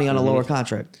Jadeveon Clowney on a lower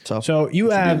contract. So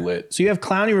you have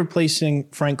Clowney replacing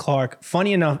Frank Clark.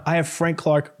 Funny enough, I have Frank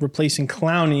Clark replacing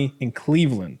Clowney in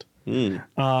Cleveland.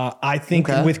 I think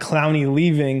with Clowney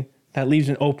leaving, that leaves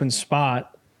an open spot.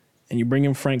 And you bring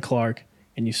in Frank Clark,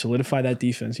 and you solidify that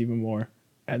defense even more.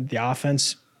 And the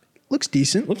offense looks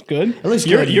decent, looks good. It looks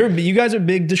good. You guys are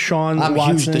big Deshaun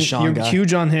Watson. Huge Deshaun You're guy.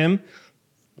 huge on him.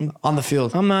 on the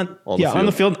field. I'm not. On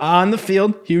On the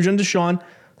field, huge on Deshaun.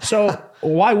 So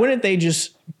why wouldn't they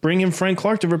just bring in Frank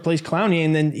Clark to replace Clowney?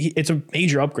 And then it's a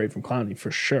major upgrade from Clowney for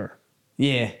sure.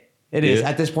 Yeah, it is Yeah.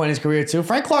 at this point in his career too.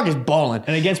 Frank Clark is balling.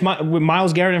 And against with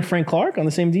Myles Garrett and Frank Clark on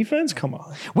the same defense, come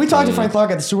on. We talked to Frank Clark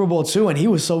at the Super Bowl too, and he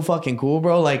was so fucking cool,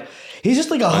 bro. Like he's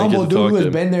just like a humble get to dude talk who to has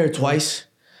him. been there twice,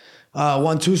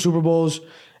 won 2 Super Bowls.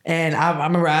 And I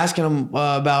remember asking him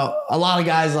about a lot of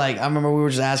guys. Like I remember we were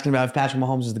just asking about if Patrick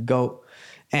Mahomes is the GOAT,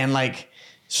 and like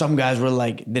some guys were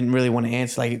like didn't really want to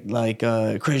answer. Like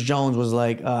Chris Jones was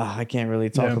like, I can't really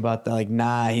talk about that. Like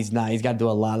nah, he's not. He's got to do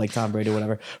a lot like Tom Brady or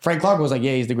whatever. Frank Clark was like,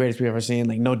 yeah, he's the greatest we've ever seen.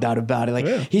 Like no doubt about it. Like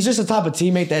he's just the type of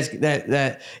teammate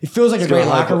that it feels like a great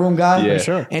locker room guy. Yeah,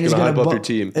 sure. And he's gonna hype up your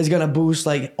team. Is gonna boost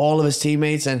like all of his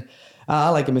teammates and. I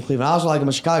like him in Cleveland. I also like him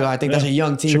in Chicago. I think that's a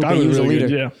young team Chicago who can use really a leader.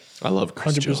 good, yeah. I love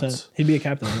Chris 100%. Jones. He'd be a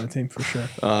captain on that team for sure.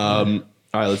 All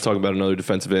right, let's talk about another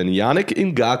defensive end. Yannick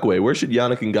Ngakoue. Where should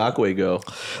Yannick Ngakoue go?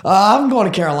 I'm going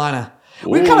to Carolina.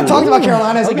 We kind of talked about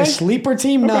Carolina as like a Okay. sleeper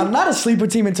team. No, not a sleeper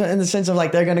team in the sense of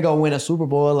like they're going to go win a Super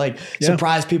Bowl or like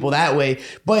surprise people that way.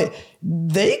 But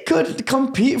they could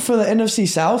compete for the NFC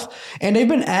South. And they've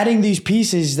been adding these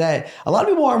pieces that a lot of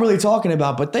people aren't really talking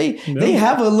about. But they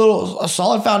have a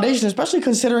solid foundation, especially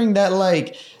considering that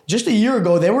like just a year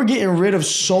ago, they were getting rid of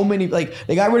so many. Like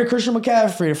they got rid of Christian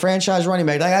McCaffrey, the franchise running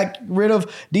back. They got rid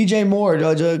of DJ Moore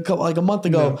like a month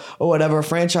ago or whatever, a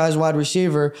franchise wide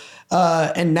receiver.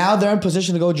 And now they're in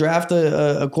position to go draft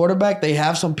a quarterback. They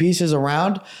have some pieces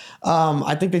around.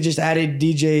 I think they just added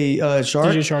DJ Shark.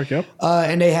 DJ Shark, yep.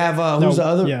 And they have who's the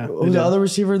other? yeah, who's the other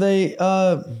receiver? They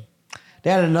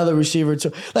added another receiver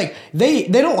too. Like they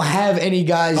don't have any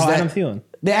guys that Adam Thielen.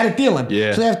 They added Thielen.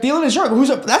 Yeah. So they have Thielen and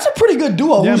Shark, that's a pretty good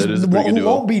duo. Yeah, who's, that is a pretty good who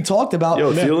duo. won't be talked about.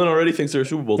 Yo, Thielen already thinks they're a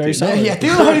Super Bowl Very team. solid. Yeah,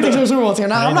 Thielen already thinks they're a Super Bowl team.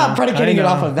 Now, I'm not predicating it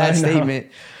off of that I know.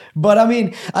 statement. But I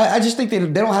mean, I just think they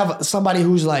don't have somebody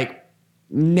whose like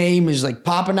name is like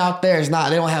popping out there. It's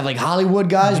not. They don't have like Hollywood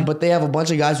guys, but they have a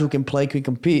bunch of guys who can play, can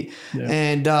compete. Yeah.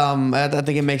 And I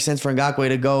think it makes sense for Ngakoue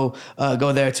to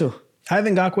go there too. I have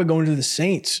Ngakoue going to the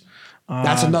Saints.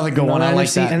 That's another good one. I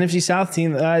like that. NFC South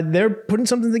team. They're putting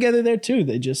something together there too.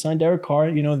 They just signed Derek Carr.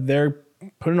 You know, they're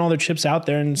putting all their chips out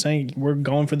there and saying we're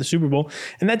going for the Super Bowl.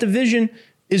 And that division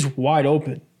is wide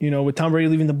open. You know, with Tom Brady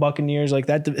leaving the Buccaneers, like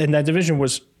that, and that division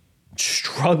was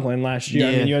struggling last year. I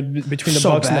Yeah. mean, you had between the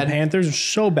So Bucs and bad. the Panthers, it was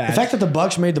so bad. The fact that the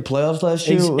Bucks made the playoffs last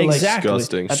year, like, exactly.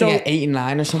 Disgusting. I think at 8 and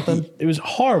 9 or something. It was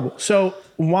horrible. So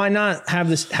why not have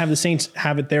the Saints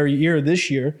have it their year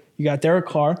this year? You got Derek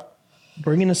Carr,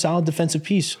 bring in a solid defensive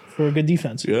piece for a good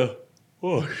defense. Yeah.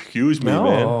 Oh, excuse me, No.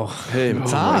 man. Hey, Tom, oh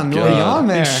my what are you God. on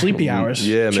there? Sleepy hours.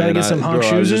 Yeah, Try man. to get some honk I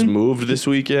shoes just in. moved this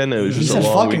weekend. It was He just said a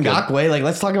long fucking weekend. Ngakoue. Like,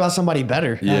 let's talk about somebody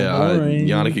better. Yeah, boring.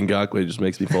 Yannick Ngakoue just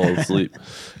makes me fall asleep.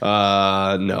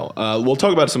 No. We'll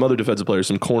talk about some other defensive players,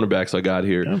 some cornerbacks I got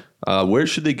here. Where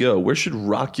should they go? Where should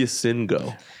Rock Ya-Sin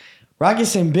go? Rocky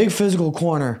saying big physical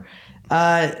corner.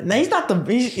 Now he's not the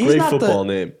he's Great not football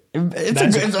the, name.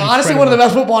 It's honestly one of the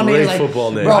best football Great names. Like,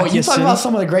 football name. Bro, Rocky you talk Sin. about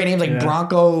some of the great names like Yeah.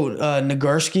 Bronco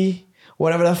Nagurski,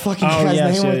 whatever that fucking Oh, guy's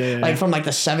yes, name was. yeah. Like from like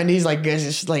the 70s, like it's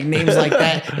just like names like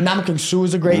that. Namkung Su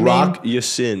is a great Rock name.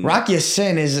 Ya-Sin. Rocky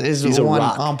Sin is He's a one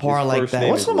rock. on par His like first that. name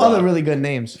What's is some Rock. other really good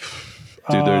names?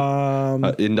 Dude,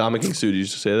 they're in Dominic Sue, did you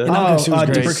just say that? Namkung Su's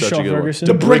great. Such a DeBrickashaw good one. Ferguson.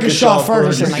 DeBrickashaw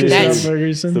Ferguson. Like that's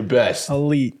Ferguson. The best.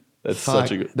 Elite. That's fuck.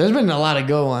 such a good. There's been a lot of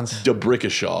good ones.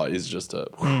 DeBrickashaw is just a.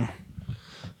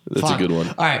 That's Fuck. a good one.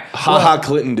 All right. Ha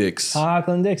Clinton Dix.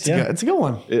 Auckland Dix. Yeah. It's a good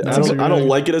one. I don't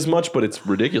like it as much, but it's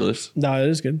ridiculous. No, it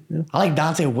is good. Yeah. I like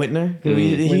Dante Whitner.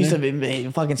 He used to be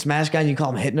a fucking smash guy. And you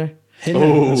call him Hitner.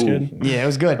 Hitman, that's good. Yeah, it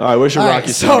was good. All right, where's your Rocky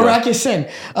Sin So go? Rocky Sin,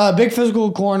 big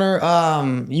physical corner.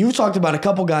 You've talked about a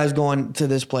couple guys going to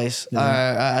this place.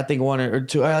 I think one or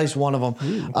two, at least one of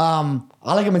them.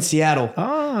 I like him in Seattle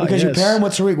because you yes. pair him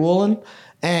with Tariq Woolen.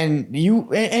 And the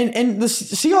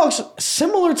Seahawks,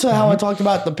 similar to how I talked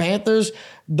about the Panthers,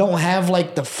 don't have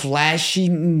like the flashy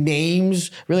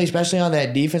names, really, especially on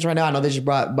that defense right now. I know they just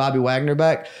brought Bobby Wagner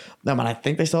back. I mean, I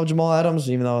think they still have Jamal Adams,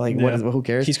 even though like who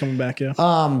cares? He's coming back.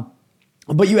 Yeah.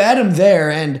 But you add him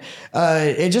there, and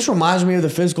it just reminds me of the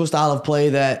physical style of play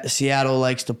that Seattle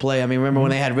likes to play. I mean, remember when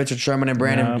they had Richard Sherman and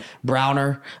Brandon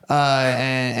Browner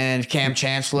and Cam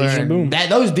Chancellor? Legion of Boom.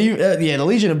 The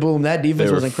Legion of Boom. That defense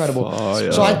They was were incredible.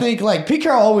 yeah. So I think like Pete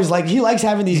Carroll always he likes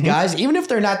having these guys, even if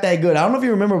they're not that good. I don't know if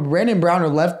you remember Brandon Browner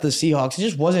left the Seahawks. He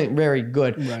just wasn't very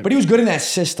good, but he was good in that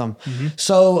system.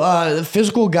 So the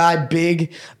physical guy,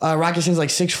 big. Rocky Sin's like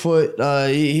 6 foot.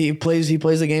 He plays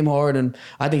the game hard, and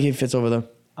I think he fits over there.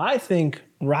 I think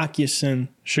Rock Ya-Sin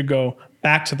should go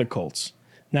back to the Colts.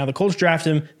 Now, the Colts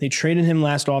drafted him. They traded him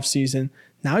last offseason.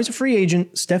 Now he's a free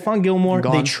agent. Stephon Gilmore,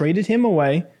 Gone. they traded him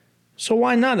away. So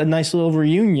why not a nice little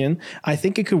reunion? I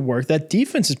think it could work. That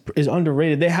defense is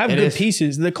underrated. They have good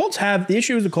pieces. The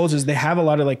issue with the Colts is they have a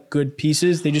lot of like good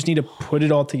pieces. They just need to put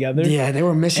it all together. Yeah, they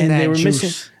were missing that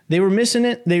juice. They were missing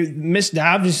it. They're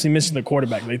obviously missing the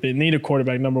quarterback. Like they need a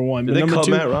quarterback, number one. Did But they number cut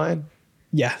two, Matt Ryan?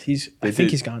 yeah, I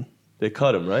think he's gone. They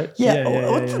cut him, right? Yeah,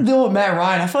 what's the deal with Matt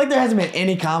Ryan? I feel like there hasn't been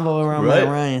any combo around Right.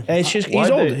 Matt Ryan. It's just Why'd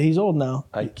he's older. they- He's old now.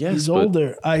 I guess, he's but-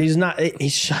 older. He's not. He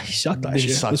sucked last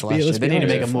year. sucked Let's last year. let's They be need to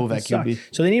honest. make a move at He sucked. QB.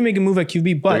 So they need to make a move at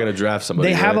QB. But They're gonna draft somebody,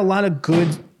 They have right? a lot of good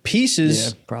pieces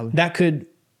Yeah, probably. that could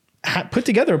put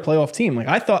together a playoff team. Like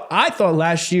I thought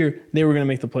last year they were going to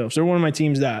make the playoffs. They're one of my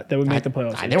teams that would make the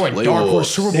playoffs. They were a Playoffs. dark horse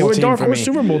Super Bowl They were team dark for horse me.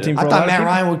 Super Bowl team. For I a lot thought of Matt people.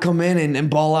 Ryan would come in and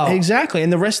ball out. Exactly,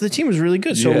 and the rest of the team was really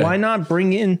good. So Yeah. why not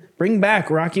bring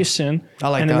back Rocky Sin I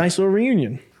like and that. a nice little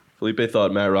reunion? Felipe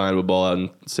thought Matt Ryan would ball out, and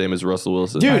same as Russell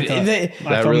Wilson. Dude, thought- they- that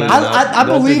thought really Matt- did not- I that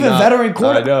believe did in not- veteran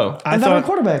quarter- I know. And veteran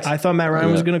quarterbacks. I thought Matt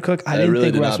Ryan was Yeah. going to cook. I That didn't really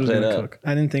think did Russ not was pan going to out. cook.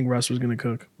 I didn't think Russ was going to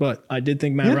cook, but I did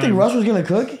think Matt You Ryan. didn't think Russ was going to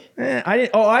cook?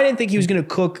 I didn't think he was going to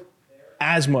cook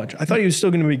as much. I thought he was still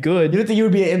going to be good. You didn't think he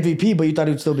would be an MVP, but you thought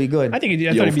he would still be good. I thought he'd be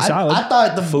I solid.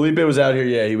 thought Felipe was out here.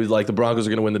 Yeah, he was like the Broncos are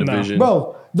going to win the division.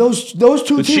 bro, those two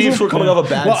The teams Chiefs were coming off a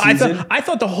bad well, season. I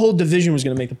thought the whole division was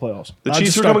going to make the playoffs. The I'll Chiefs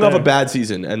just were start coming off a there. bad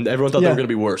season, and everyone thought they Yeah. were going to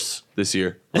be worse this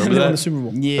year. And Remember they that? won the Super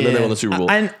Bowl. Yeah. And then they won the Super Bowl.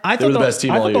 And I they were thought the best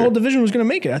team I all thought year. the whole division was going to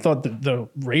make it. I thought the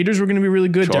Raiders were going to be really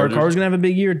good. Derek Chargers. Carr was going to have a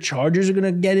big year. Chargers are going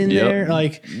to get in Yep. there.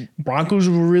 Like Broncos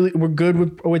were good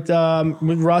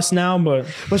with Russ now, but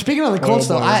But speaking of the Colts,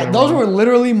 boy, though, was that those wrong. were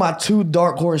literally my two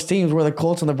dark horse teams were the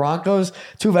Colts and the Broncos.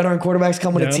 Two veteran quarterbacks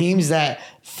coming Yep. to teams that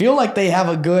feel like they have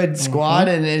a good squad,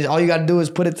 and all you got to do is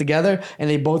put it together, and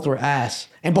they both were ass.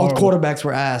 And both Horrible. quarterbacks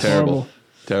were ass. Terrible.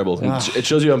 Terrible. It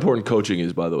shows you how important coaching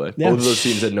is, by the way. Yeah. Both of those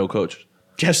teams had no coach.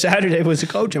 Jeff Saturday was a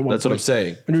coach at one That's what I'm point.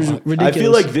 saying. It was I ridiculous.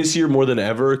 feel like this year more than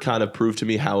ever kind of proved to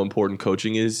me how important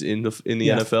coaching is in the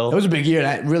Yeah. NFL. It was a big year.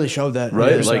 That really showed that.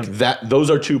 Right, 100%. like that.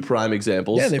 Those are two prime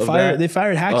examples. Yeah, they of fired- that. they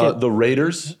fired Hackett. The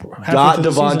Raiders Halfway got through the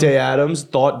Devontae season. Adams.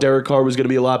 Thought Derek Carr was going to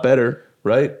be a lot better.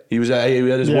 Right, he had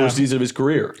his Yeah. worst season of his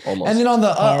career almost. And then on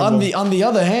the Horrible. on the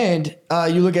other hand,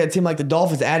 you look at a team like the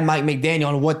Dolphins, add Mike McDaniel,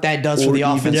 and what that does for the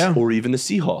offense. Yeah. or even the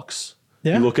Seahawks.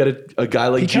 Yeah. You look at a guy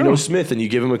like Pete Geno Carroll. Smith, and you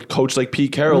give him a coach like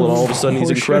Pete Carroll, and all of a sudden he's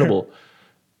For sure. incredible.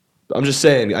 I'm just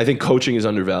saying, I think coaching is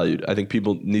undervalued. I think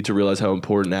people need to realize how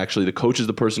important actually the coach is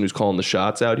the person who's calling the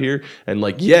shots out here. And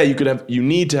like, yeah, you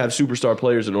need to have superstar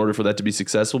players in order for that to be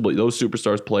successful, but those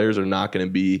superstars players are not going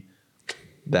to be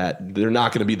that. They're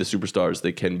not going to be the superstars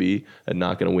they can be and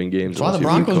not going to win games. That's why the unless you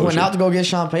have good Broncos went coaching. out to go get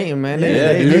Sean Payton, man.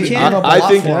 Yeah, They dude. gave up a I lot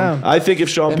think for him. I think if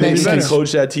Sean That Payton makes can sense.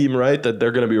 coach that team right, that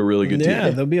they're going to be a really good team. Yeah,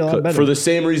 they'll be a lot better. For the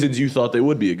same reasons you thought they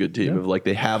would be a good team. Of like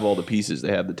they have all the pieces,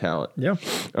 they have the talent. Yeah.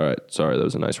 All right. Sorry, that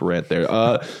was a nice rant there.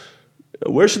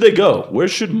 Where should they go? Where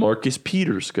should Marcus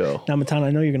Peters go? Now, Matan,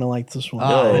 I know you're going to like this one. Oh, I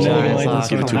know you're Giants. gonna like Oh, this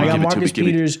give it one. to me, I got give it to me, Marcus give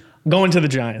me. Peters going to the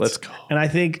Giants. Let's go. And I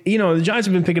think, the Giants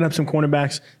have been picking up some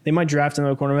cornerbacks. They might draft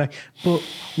another cornerback, but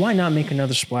why not make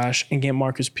another splash and get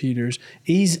Marcus Peters?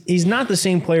 He's not the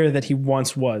same player that he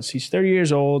once was. He's 30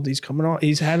 years old. He's coming on.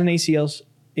 He's had an ACL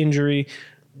injury,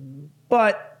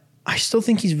 but I still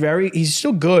think he's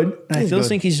still good. And I still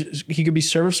good. think he could be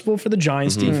serviceable for the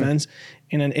Giants defense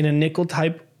in a nickel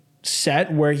type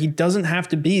set where he doesn't have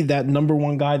to be that number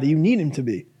one guy that you need him to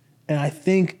be. And I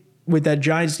think with that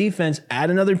Giants defense, add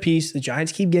another piece. The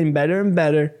Giants keep getting better and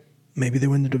better. Maybe they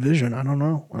win the division. I don't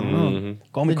know.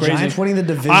 Call me The crazy. Giants winning the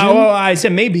division? I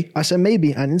said maybe. I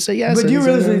didn't say yes. But I do you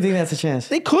didn't say really no. think that's a chance?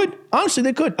 They could. Honestly,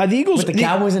 they could. The Eagles. With the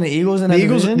Cowboys and the Eagles in that The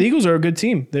Eagles, division? the Eagles are a good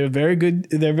team. They're very good.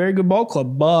 They're a very good ball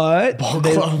club, but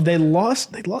club. they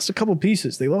lost a couple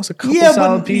pieces. They lost a couple Yeah, but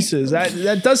solid pieces. That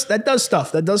does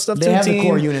stuff. That does stuff They to have the the team.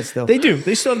 core units still. They do.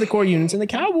 They still have the core units. And the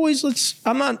Cowboys.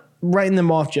 I'm not writing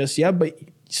them off just yet, but you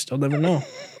still never know.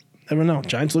 Never know.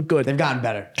 Giants look good. They've gotten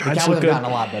better. The Giants Cowboys look have good. gotten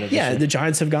a lot better. this Yeah, year. the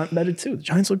Giants have gotten better too. The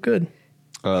Giants look good.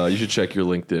 You should check your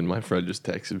LinkedIn. My friend just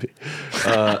texted me.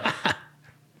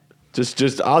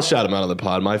 Just I'll shout him out on the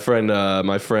pod. My friend, I'm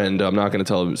not going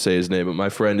to say his name, but my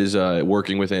friend is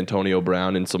working with Antonio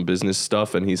Brown in some business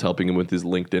stuff, and he's helping him with his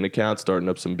LinkedIn account, starting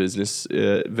up some business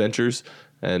ventures.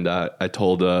 And I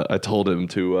told him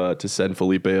to send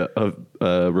Felipe a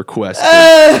request from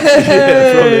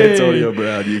Antonio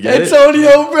Brown. You get it?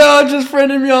 Antonio Brown just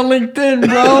friended me on LinkedIn,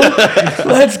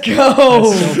 bro. Let's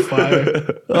go. So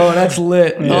fire. Oh, that's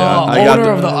lit. Yeah, I got Owner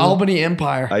the- of the Albany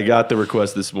Empire. I got the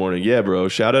request this morning. Yeah, bro.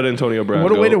 Shout out Antonio Brown.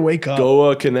 What a way to wake up.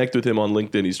 Go connect with him on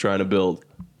LinkedIn. He's trying to build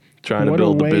What a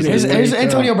the way to business. wake Here's up.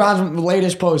 Antonio Brown's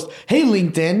latest post. Hey,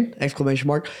 LinkedIn! !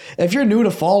 If you're new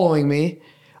to following me,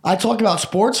 I talk about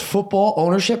sports, football,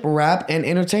 ownership, rap, and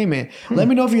entertainment. Let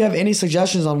me know if you have any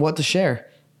suggestions on what to share.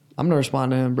 I'm gonna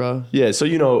respond to him, bro. Yeah, so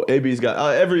AB's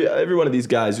got every one of these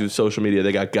guys who's social media.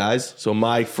 They got guys. So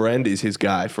my friend is his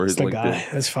guy for his the LinkedIn. guy.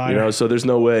 That's fire. So there's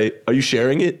no way. Are you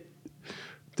sharing it?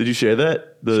 Did you share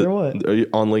that? Share what? Are you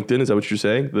on LinkedIn? Is that what you're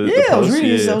saying? I was reading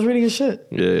his. I was reading his shit.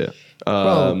 Yeah.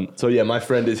 So yeah, my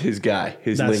friend is his guy,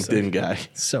 his That's LinkedIn guy.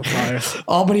 So fire.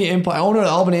 Albany Empire, owner of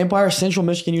the Albany Empire, Central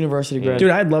Michigan University grad.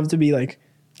 Dude, I'd love to be like.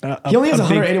 He only has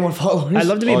 181 followers. I'd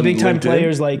love to be On big time LinkedIn?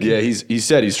 players like. Yeah, he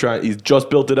said he's trying. He's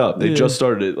just built it up. They just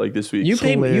started it like this week. You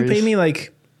pay me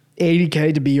like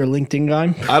 $80K to be your LinkedIn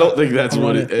guy. I don't think that's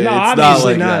what it is. No, It's not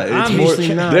obviously like not. that. It's Obviously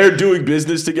more, not. They're doing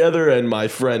business together, and my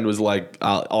friend was like,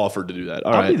 offered to do that.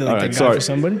 All I'll right, be the all LinkedIn right. guy Sorry, for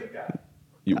somebody.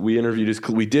 we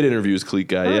did interview his cleat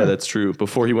guy. Yeah, that's true.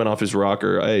 Before he went off his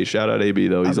rocker. Hey, shout out AB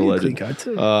though. He's a legend. Guy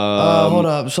too. Hold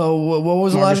up. So what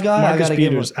was the last guy? Marcus I gotta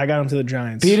Peters. I got him to the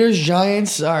Giants. Peters,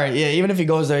 Giants. All right, yeah. Even if he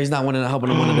goes there, he's not helping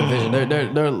them win a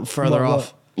division. They're further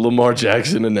off. Lamar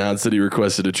Jackson announced that he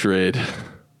requested a trade.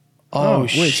 Oh wait,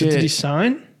 shit! so did he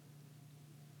sign?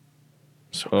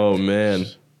 Oh man,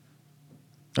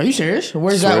 Are you serious?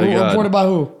 Where's Swear that? to God. Reported by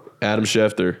who? Adam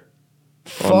Schefter.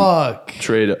 Fuck.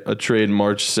 A trade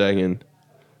March 2nd.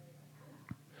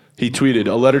 He tweeted,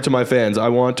 "A letter to my fans. I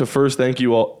want to first thank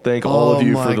all of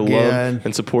you for the love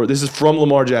and support." This is from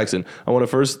Lamar Jackson. "I want to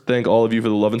first thank all of you for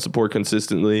the love and support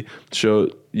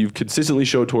you've consistently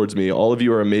showed towards me. All of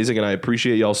you are amazing, and I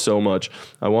appreciate y'all so much.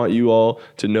 I want you all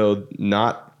to know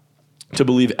not to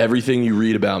believe everything you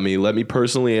read about me. Let me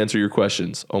personally answer your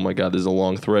questions." Oh my God, there's a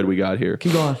long thread we got here.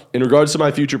 Keep going. "In regards to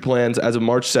my future plans, as of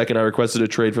March 2nd, I requested a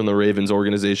trade from the Ravens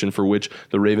organization for which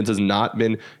the Ravens has not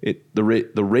been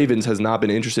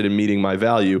interested in meeting my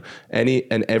value.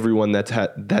 Any and everyone that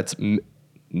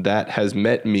has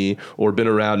met me or been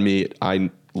around me, I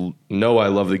know I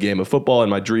love the game of football and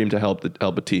my dream to help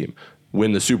a team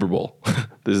win the Super Bowl."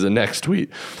 This is the next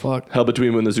tweet. Fuck. "Help a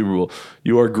team win the Super Bowl.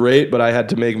 You are great, but I had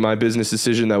to make my business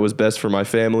decision that was best for my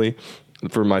family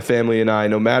and I.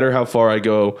 No matter how far I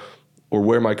go or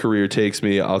where my career takes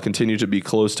me, I'll continue to be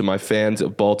close to my fans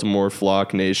of Baltimore,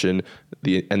 Flock Nation,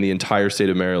 and the entire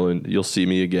state of Maryland. You'll see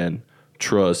me again.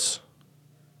 Trust.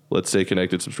 Let's stay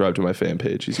connected. Subscribe to my fan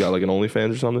page." He's got like an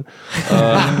OnlyFans or something.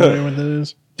 I don't know what that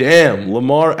is. Damn,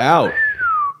 Lamar out.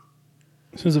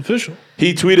 This is official.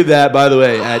 He tweeted that, by the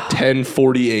way, at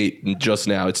 10:48 just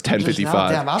now. It's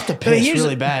 10:55. Damn, I have to piss here's-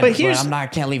 really bad, but but here's- I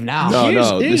can't leave now. No,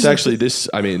 Here's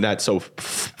that so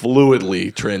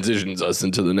fluidly transitions us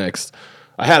into the next.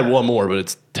 I had one more, but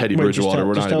it's Teddy Bridgewater.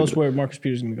 Just tell us where Marcus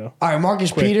Peters is going to go. All right,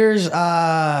 Marcus Peters.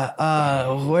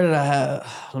 Where did I have?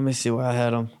 Let me see where I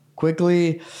had him.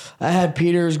 Quickly, I had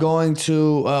Peters going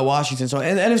to Washington. So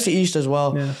and the NFC East as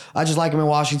well. Yeah. I just like him in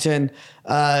Washington.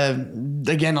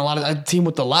 Again, a team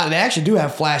with a lot. They actually do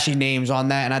have flashy names on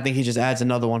that, and I think he just adds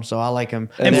another one. So I like him.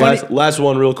 And then last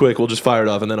one, real quick. We'll just fire it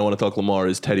off, and then I want to talk Lamar.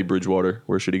 Is Teddy Bridgewater?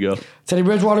 Where should he go? Teddy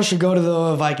Bridgewater should go to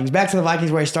the Vikings. Back to the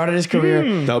Vikings where he started his career.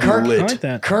 That would Kirk, be lit. I like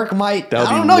that. Kirk might. That would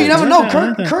I be don't know. You lit. never I know. like that, I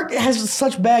like that. Kirk has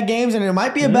such bad games, and it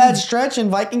might be a bad stretch. And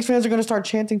Vikings fans are going to start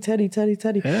chanting Teddy, Teddy,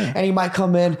 Teddy. Yeah. And he might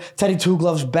come in. Teddy Two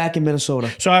Gloves back in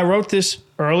Minnesota. So I wrote this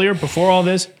earlier, before all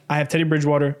this. I have Teddy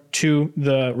Bridgewater to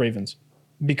the Ravens.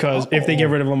 Because if they get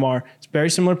rid of Lamar, it's a very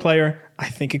similar player. I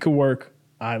think it could work.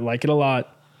 I like it a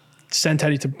lot. Send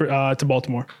Teddy to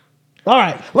Baltimore. All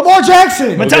right. Lamar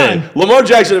Jackson. Time. Lamar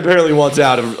Jackson apparently wants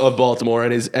out of Baltimore,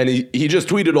 and he just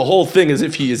tweeted a whole thing as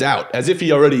if he is out, as if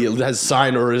he already has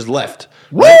signed or is left.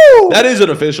 Woo! That isn't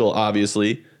official,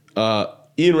 obviously.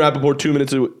 Ian Rappaport 2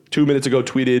 minutes ago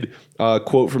tweeted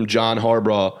quote from John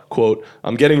Harbaugh, quote,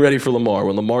 "I'm getting ready for Lamar.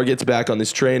 When Lamar gets back on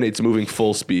this train, it's moving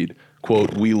full speed.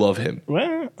 Quote, we love him."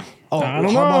 Well, Oh, I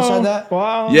don't Harbaugh know. said that?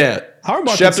 Wow. Yeah. Harbaugh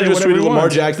can Schefter say just whatever tweeted he Lamar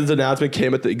wants. Jackson's announcement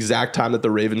came at the exact time that the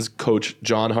Ravens coach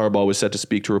John Harbaugh was set to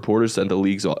speak to reporters at the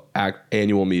league's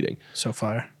annual meeting. So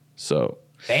fire. So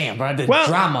Damn, bro. The Well,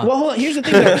 drama. well, hold on. Here's the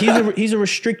thing. Though. He's a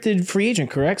restricted free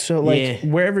agent, correct? So, like, Yeah.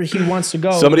 wherever he wants to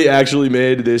go. somebody actually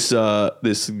made this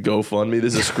GoFundMe.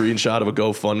 This is a screenshot of a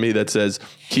GoFundMe that says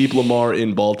 "Keep Lamar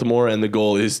in Baltimore," and the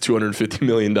goal is $250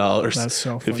 million. That's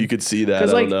so If funny. you could see that, I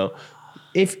 'Cause, don't like, know.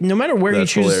 if no matter where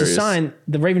That's he chooses hilarious. to sign,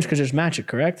 the Ravens could just match it,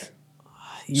 correct?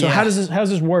 So Yeah. how does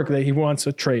this work that he wants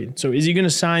a trade? So is he going to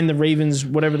sign the Ravens,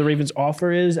 whatever the Ravens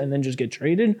offer is, and then just get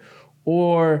traded?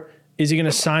 Or is he going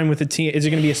to sign with the team? Is it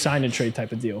going to be a sign and trade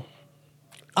type of deal?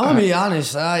 I'm gonna be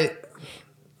honest. I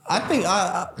think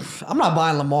I'm not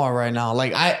buying Lamar right now.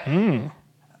 Like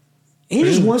he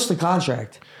just wants the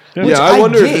contract. Yeah, I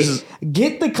wonder if get. this is.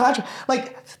 Get the contract.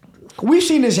 Like we've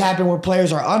seen this happen where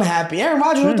players are unhappy. Aaron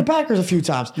Rodgers with the Packers a few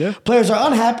times. Yeah. Players are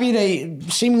unhappy. They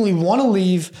seemingly want to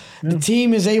leave. The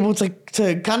team is able to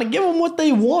kind of give them what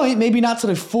they want, maybe not to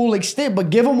the full extent, but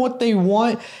give them what they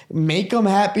want, make them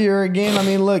happier again. I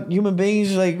mean, look, human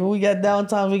beings, like, we got down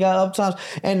times, we got up times.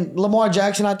 And Lamar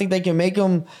Jackson, I think they can make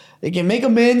them. They can make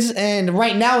amends, and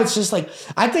right now it's just like,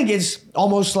 I think it's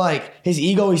almost like his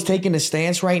ego. He's taking a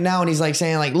stance right now, and he's like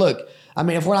saying, like, look, I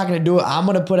mean, if we're not going to do it, I'm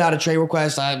going to put out a trade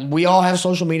request. We all have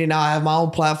social media now. I have my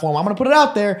own platform. I'm going to put it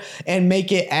out there and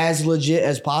make it as legit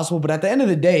as possible. But at the end of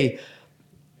the day,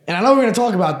 and I know we're going to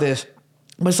talk about this,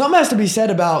 but something has to be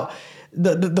said about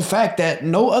the fact that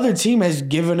no other team has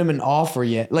given him an offer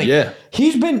yet. Like,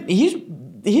 he's been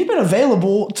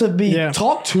available to be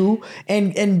talked to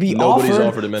and be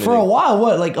offered him for a while.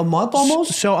 What, like a month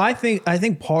almost? So I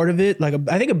think part of it, like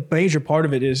I think a major part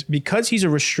of it is because he's a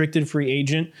restricted free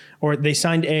agent, or they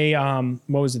signed a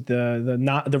what was it,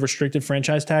 the restricted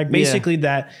franchise tag, basically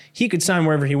that he could sign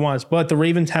wherever he wants, but the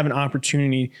Ravens have an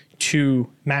opportunity to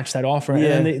match that offer,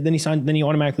 and then he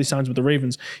automatically signs with the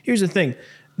Ravens. Here's the thing.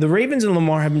 The Ravens and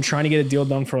Lamar have been trying to get a deal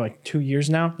done for like 2 years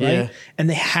now, right? Yeah. And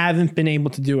they haven't been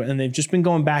able to do it. And they've just been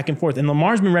going back and forth. And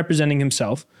Lamar's been representing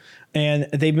himself. And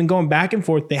they've been going back and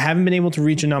forth. They haven't been able to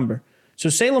reach a number. So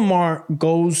say Lamar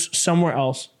goes somewhere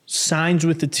else, signs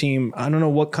with the team. I don't know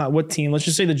what team. Let's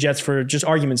just say the Jets for just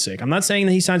argument's sake. I'm not saying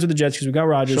that he signs with the Jets because we got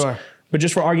Rodgers. Sure. But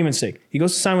just for argument's sake. He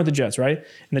goes to sign with the Jets, right?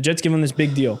 And the Jets give him this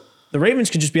big deal. The Ravens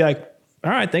could just be like, all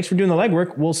right, thanks for doing the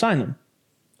legwork. We'll sign them.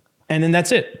 And then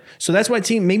that's it. So that's why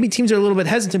maybe teams are a little bit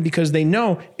hesitant because they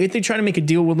know if they try to make a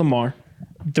deal with Lamar,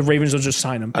 the Ravens will just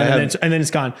sign him. And then it's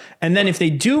gone. And then if they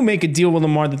do make a deal with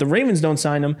Lamar that the Ravens don't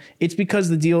sign him, it's because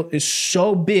the deal is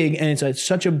so big and it's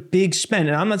such a big spend.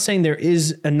 And I'm not saying there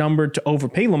is a number to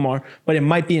overpay Lamar, but it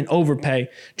might be an overpay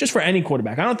just for any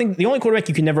quarterback. I don't think the only quarterback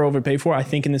you can never overpay for, I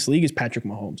think, in this league is Patrick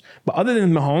Mahomes. But other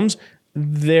than Mahomes,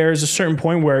 there's a certain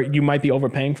point where you might be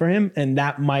overpaying for him, and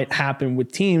that might happen with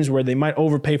teams where they might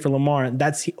overpay for Lamar. And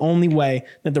that's the only way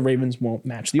that the Ravens won't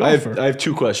match the offer. I have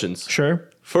two questions. Sure.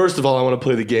 First of all, I want to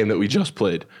play the game that we just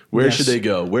played. Where should they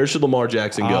go? Where should Lamar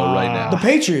Jackson go right now? The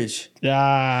Patriots.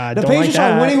 The Patriots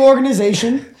are a winning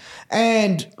organization.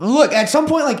 And look, at some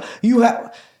point, like,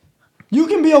 you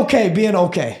can be okay being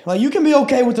okay. Like, you can be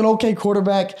okay with an okay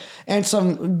quarterback and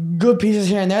some good pieces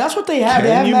here and there. That's what they have.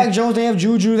 They have Mac Jones. They have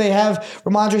Juju. They have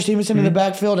Ramondre Stevenson in the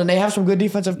backfield, and they have some good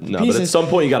defensive pieces. But at some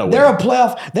point you got to win.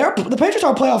 The Patriots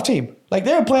are a playoff team. Like,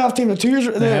 they're a playoff team.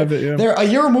 They're a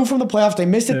year removed from the playoffs. They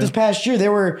missed it this past year. They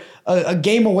were a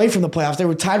game away from the playoffs. They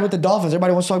were tied with the Dolphins.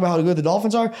 Everybody wants to talk about how good the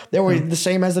Dolphins are. They were the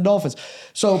same as the Dolphins.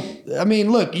 So, I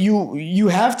mean, look, you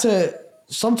have to.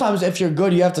 Sometimes if you're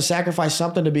good, you have to sacrifice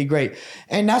something to be great.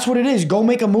 And that's what it is. Go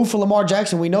make a move for Lamar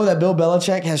Jackson. We know that Bill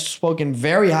Belichick has spoken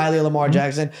very highly of Lamar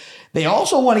Jackson. They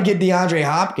also want to get DeAndre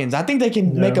Hopkins. I think they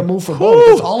can make a move for both.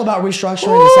 It's all about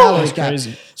restructuring the salary cap.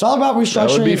 It's all about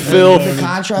restructuring the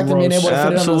contract and being able to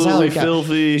fit it on the salary cap.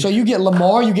 Filthy. So you get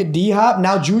Lamar, you get D-Hop.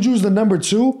 Now Juju's the number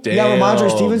 2. You got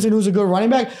Ramondre Stevenson, who's a good running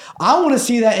back. I want to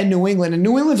see that in New England. And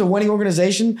New England's a winning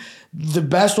organization, the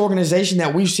best organization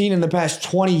that we've seen in the past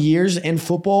 20 years in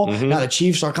football. Now the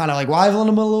Chiefs are kind of like rivaling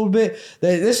them a little bit.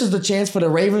 This is the chance for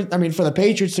the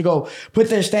Patriots to go put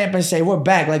their stamp and say, we're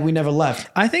back like we never left.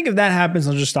 I think if that happens,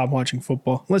 I'll just stop watching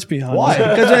football. Let's be honest. Why?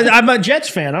 Because I'm a Jets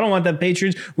fan. I don't want the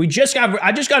Patriots.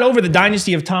 I just got over the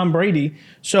dynasty of Tom Brady.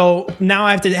 So now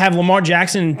I have to have Lamar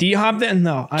Jackson and D-Hop then?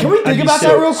 No. Can we think about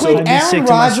that real quick? Aaron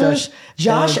Rodgers,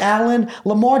 Josh Allen,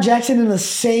 Lamar Jackson in the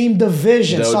same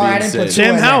division. Sorry, I didn't put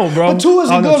Sam Howell, bro. But Tua is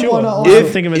a good one.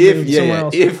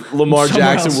 If Lamar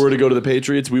Jackson were to go to the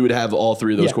Patriots, we would have all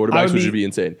three of those quarterbacks, which would be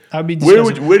insane. Where do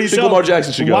you think Lamar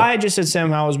Jackson should go? Why I just said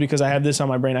Sam Howell is because I have this on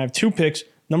my brain. I have 2 picks.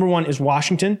 Number 1 is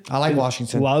Washington. I like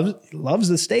Washington. Loves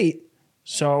the state.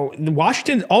 So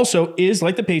Washington also is,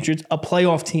 like the Patriots, a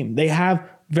playoff team. They have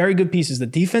very good pieces. The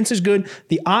defense is good.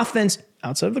 The offense,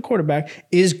 outside of the quarterback,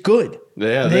 is good.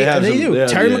 They do.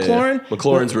 Terry McLaurin.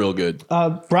 McLaurin's real good.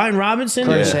 Brian Robinson.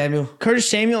 Curtis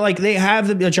Samuel. Like, they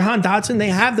have Jahan Dotson. They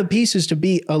have the pieces to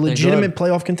be a legitimate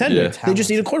playoff contender. They just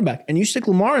need a quarterback. And you stick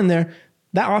Lamar in there,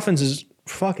 that offense is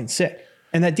fucking sick.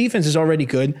 And that defense is already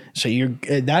good. So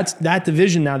that's that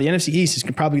division now. The NFC East is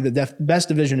probably the best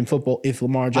division in football if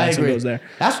Lamar Jackson goes there.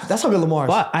 That's how good Lamar is.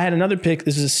 But I had another pick.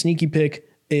 This is a sneaky pick.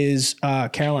 Is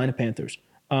Carolina Panthers.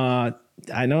 I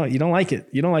know you don't like it.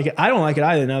 You don't like it. I don't like it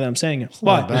either. Now that I'm saying it,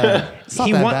 but it's not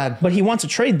that bad. But he wants a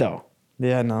trade though.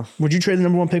 Yeah, no. Would you trade the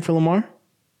number 1 pick for Lamar?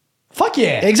 Fuck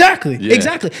yeah. Exactly.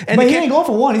 And but he ain't going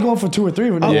for 1. He's going for 2 or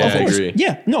 3. I agree.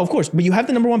 Yeah, no, of course. But you have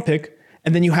the number 1 pick.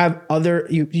 And then you have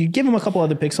you give him a couple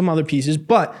other picks, some other pieces,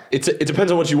 but it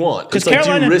depends on what you want. It's like,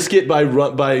 Carolina, do you risk it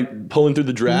by pulling through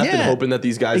the draft and hoping that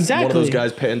one of those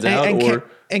guys pans out,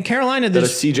 and Carolina, that a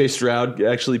CJ Stroud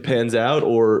actually pans out,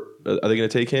 or are they going to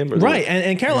take him? Right,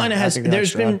 and Carolina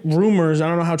there's been rumors, I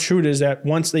don't know how true it is, that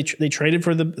once they traded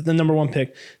for the number 1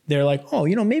 pick, they're like, oh,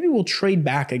 maybe we'll trade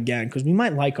back again because we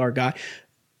might like our guy.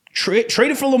 Trade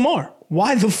it for Lamar.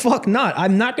 Why the fuck not?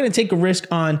 I'm not going to take a risk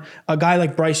on a guy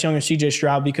like Bryce Young or CJ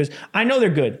Stroud because I know they're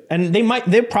good and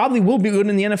they probably will be good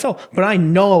in the NFL, but I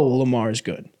know Lamar is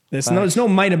good. There's no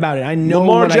might about it. I know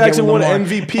Lamar Jackson won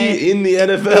MVP in the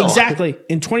NFL. Exactly.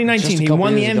 In 2019, he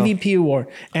won the MVP award.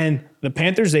 And the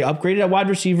Panthers, they upgraded at wide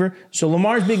receiver. So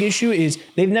Lamar's big issue is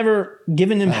they've never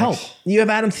given him help. You have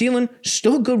Adam Thielen,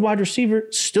 still a good wide receiver,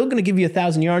 still going to give you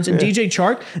 1,000 yards. And DJ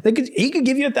Chark, he could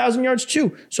give you 1,000 yards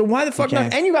too. So why the fuck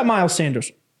not? And you got Miles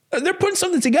Sanders. They're putting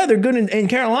something together good in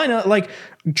Carolina. Like,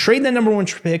 trade that number 1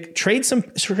 pick, trade some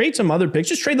other picks,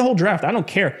 just trade the whole draft. I don't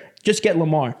care. Just get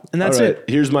Lamar, and that's it.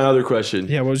 Here's my other question.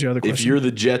 Yeah, what was your other question? If you're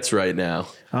the Jets right now,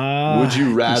 would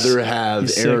you rather have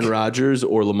Aaron Rodgers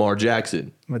or Lamar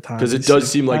Jackson? Because it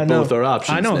does seem like both are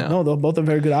options. I know. Now. No, both are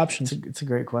very good options. It's a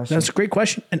great question. That's a great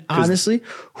question. And honestly,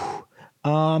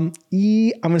 I'm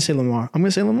going to say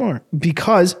Lamar.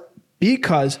 Because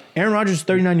Aaron Rodgers is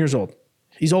 39 years old.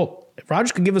 He's old.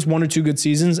 Rodgers could give us 1 or 2 good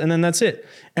seasons, and then that's it.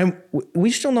 And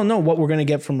we still don't know what we're going to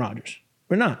get from Rodgers.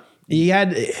 We're not. He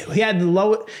had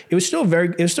low. It was still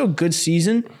a good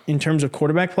season in terms of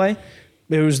quarterback play.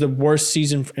 It was the worst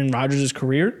season in Rodgers'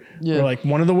 career. Yeah, or like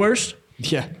one of the worst.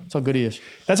 Yeah, that's how good he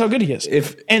is.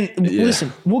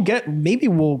 Listen,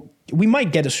 we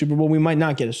might get a Super Bowl. We might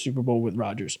not get a Super Bowl with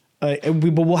Rodgers. But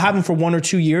we'll have him for 1 or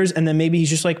 2 years, and then maybe he's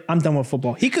just like, I'm done with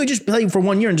football. He could just play for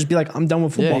 1 year and just be like, I'm done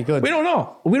with football. Yeah, he could. We don't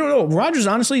know. Rodgers,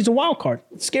 honestly, he's a wild card.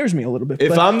 It scares me a little bit.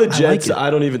 If I'm the Jets, I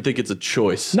don't even think it's a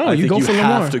choice. No, I you think go for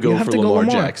Lamar. have to go for Lamar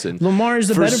Jackson. Lamar is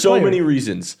the better player. For so many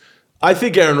reasons. I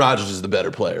think Aaron Rodgers is the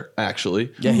better player,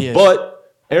 actually. Yeah, he is. But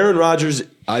Aaron Rodgers,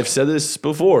 I've said this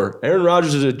before, Aaron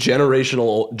Rodgers is a generation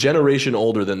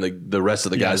older than the rest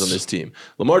of the guys on this team.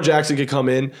 Lamar Jackson could come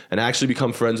in and actually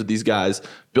become friends with these guys,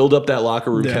 build up that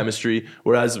locker room chemistry,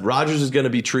 whereas Rodgers is going to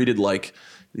be treated like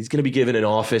he's going to be given an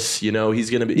office, he's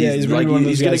going to be he's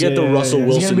going to get the Russell Wilson treatment.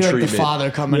 He's going to be like the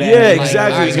father coming in. Yeah,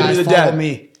 exactly. He's going to be the dad.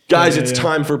 Me. Guys, it's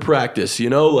time for practice,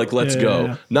 let's go.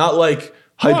 Yeah. Not like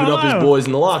hyping up his boys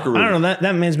in the locker room. I don't know.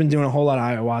 That man's been doing a whole lot of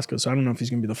ayahuasca, so I don't know if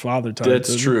he's going to be the father type.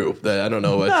 That's true. I don't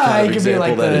know what kind of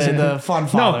example that is. The fun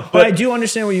father. No, but I do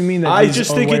understand what you mean. I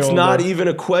just think it's not even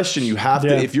a question. You have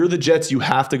to, if you're the Jets, you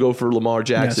have to go for Lamar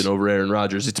Jackson over Aaron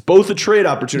Rodgers. It's both a trade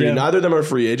opportunity. Yeah. Neither of them are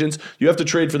free agents. You have to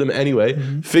trade for them anyway.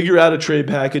 Mm-hmm. Figure out a trade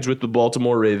package with the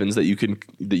Baltimore Ravens that you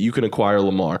can acquire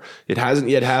Lamar. It hasn't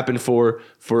yet happened for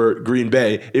Green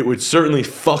Bay. It would certainly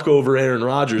fuck over Aaron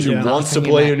Rodgers, who wants to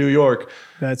play in New York.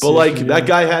 That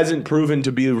guy hasn't proven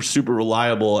to be super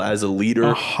reliable as a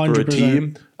leader 100%. For a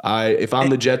team. If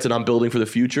I'm the Jets and I'm building for the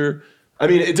future, I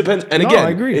mean, it depends. And again, I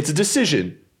agree. It's a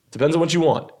decision. Depends on what you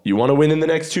want. You want to win in the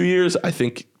next 2 years? I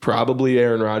think probably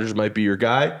Aaron Rodgers might be your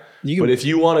guy. But if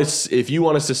you want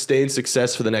to sustain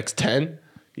success for the next 10,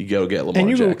 you go get Lamar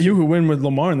Jackson. And you could win with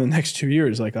Lamar in the next 2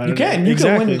 years. You can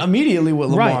win immediately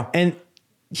with Lamar. Right. And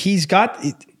he's got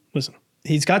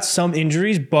some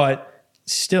injuries, but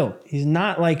still, he's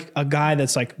not like a guy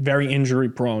that's like very injury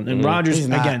prone. And Rodgers,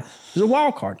 again, is a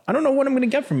wild card. I don't know what I'm going to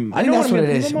get from him. I think that's what it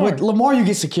is. With Lamar, you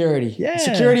get security. Yeah.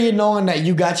 Security in knowing that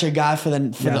you got your guy for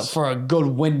a good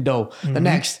window. Mm-hmm. The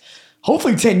next,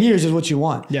 hopefully 10 years is what you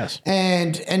want. Yes.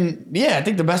 And yeah, I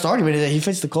think the best argument is that he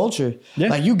fits the culture. Yeah.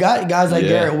 Like, you got guys like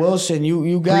Garrett Wilson.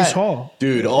 You got Breece Hall.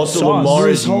 Dude, also Lamar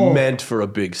is meant for a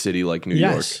big city like New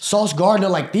York. Sauce Gardner,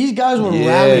 like, these guys would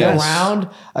rally around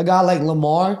a guy like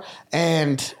Lamar,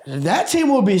 and that team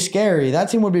would be scary. That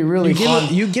team would be really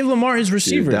fun. You give Lamar his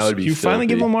receivers. Dude, that would be you finally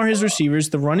give Lamar his receivers.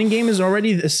 The running game is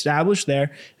already established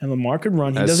there, and Lamar could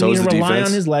run. He doesn't need to rely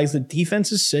on his legs. The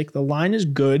defense is sick. The line is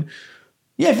good.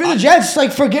 Yeah, if you're the Jets,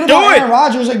 forget about Aaron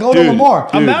Rodgers and go to Lamar.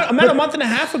 About a month and a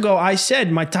half ago, I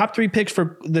said my top 3 picks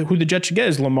for who the Jets should get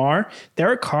is Lamar,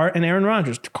 Derek Carr, and Aaron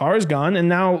Rodgers. Carr is gone, and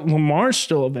now Lamar's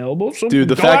still available. So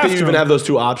the fact that you even have those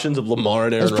 2 options of Lamar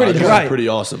and Aaron Rodgers is pretty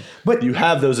awesome. But you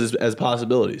have those as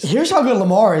possibilities. Here's how good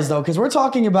Lamar is, though, because we're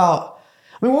talking about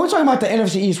I mean, when we're talking about the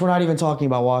NFC East, we're not even talking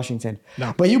about Washington.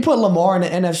 No. But you put Lamar in the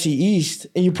NFC East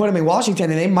and you put him in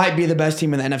Washington, and they might be the best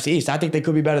team in the NFC East. I think they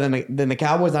could be better than the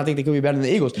Cowboys, and I think they could be better than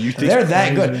the Eagles. They're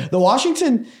that good. The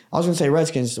Washington, I was going to say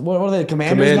Redskins. What are they? The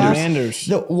Commanders. Commanders.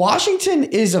 The Washington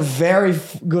is a very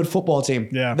good football team.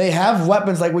 Yeah. They have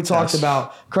weapons like we talked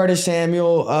about. Curtis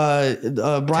Samuel,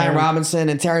 Brian Robinson,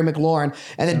 and Terry McLaurin.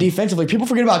 And then defensively, people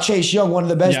forget about Chase Young, one of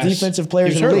the best defensive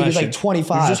players in the league. He's like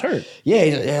 25. He was just hurt. Yeah,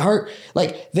 he's hurt.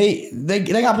 Like they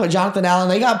got Jonathan Allen.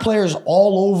 They got players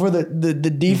all over the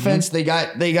defense. They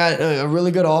got a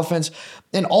really good offense.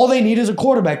 And all they need is a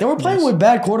quarterback. They were playing with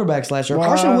bad quarterbacks last year.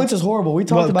 Carson Wentz is horrible. We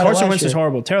talked about Carson it last Wentz year. is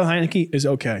horrible. Taylor Heineke is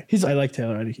okay. I like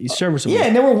Taylor Heineke. He's serviceable. Yeah,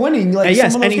 and they were winning. Like,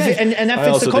 yes, some of those games. and that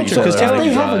fits the culture. Because Taylor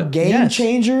They Heineke, have a game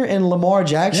changer in Lamar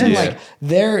Jackson. Yeah. Like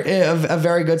they're a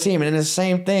very good team. And it's the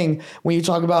same thing when you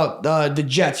talk about the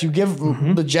Jets. You give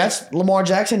the Jets Lamar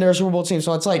Jackson, they're a Super Bowl team.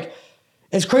 So it's like,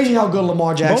 it's crazy how good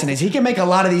Lamar Jackson is. He can make a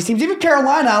lot of these teams. Even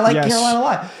Carolina, I like Carolina a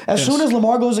lot. As soon as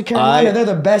Lamar goes to Carolina, they're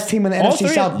the best team in the NFC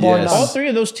South. All three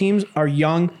of those teams are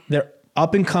young. They're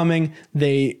up and coming.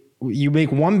 You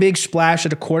make one big splash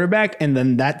at a quarterback, and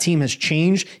then that team has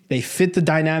changed. They fit the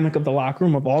dynamic of the locker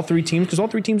room of all three teams because all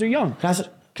three teams are young.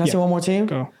 Can I say one more team?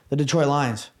 Go. The Detroit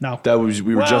Lions. No.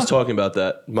 We were just talking about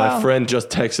that. My friend just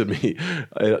texted me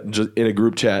just in a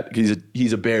group chat.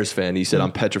 He's a Bears fan. He said,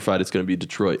 I'm petrified it's going to be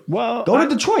Detroit. Well, Go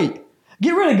to Detroit.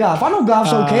 Get rid of Goff. I know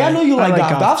Goff's okay. I know you like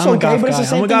Goff. Goff's okay, but it's the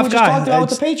same thing we just talked about with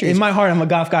the Patriots. In my heart, I'm a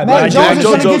Goff guy. Mac Jones is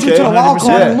going to get you to the wild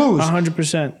card and lose.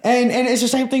 100%. And it's the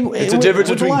same thing. It's a difference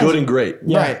between good and great.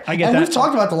 Yeah, Right. I get and that. we've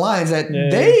talked about the Lions that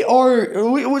they are.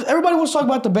 Everybody wants to talk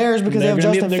about the Bears because they have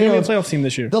Justin Fields. They're going to be a playoff team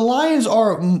this year. The Lions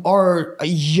are a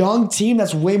young team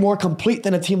that's way more complete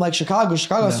than a team like Chicago.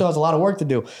 Chicago still has a lot of work to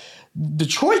do.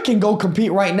 Detroit can go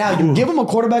compete right now. You give them a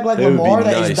quarterback like Lamar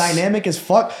that is dynamic as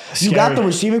fuck. You got the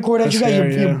receiving core that you got.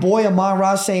 Your boy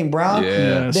Amon-Ra St. Brown.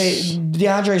 Yes.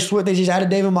 DeAndre Swift. They just added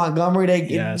David Montgomery.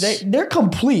 They're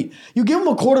complete. You give them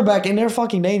a quarterback and they're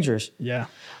fucking dangerous. Yeah.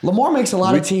 Lamar makes a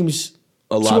lot of teams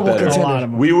a lot better. A lot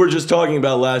of them. We were just talking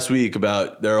about last week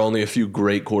about there are only a few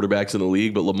great quarterbacks in the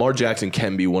league, but Lamar Jackson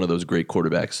can be one of those great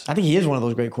quarterbacks. I think he is one of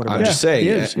those great quarterbacks. I'm just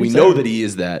saying, we know that he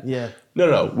is that. Yeah.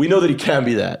 No. We know that he can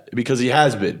be that because he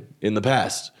has been in the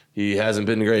past. He hasn't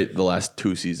been great the last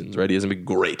 2 seasons, right? He hasn't been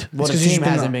great. Well, the team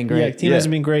hasn't been great. Yeah, the team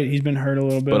hasn't been great. He's been hurt a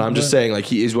little bit. But I'm just saying, like,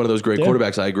 he is one of those great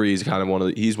quarterbacks. I agree. He's kind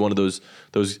of he's one of those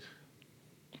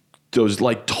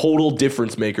like total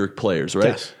difference maker players, right?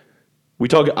 Yes.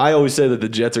 I always say that the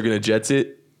Jets are going to Jets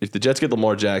it. If the Jets get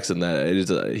Lamar Jackson,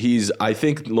 I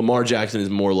think Lamar Jackson is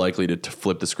more likely to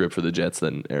flip the script for the Jets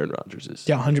than Aaron Rodgers is.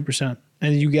 Yeah, 100%.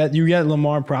 And you get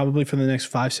Lamar probably for the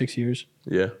next 5-6 years.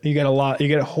 Yeah. You get a lot. You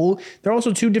get a whole. They're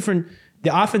also two different.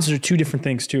 The offenses are two different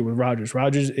things too with Rodgers.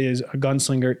 Rodgers is a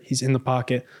gunslinger. He's in the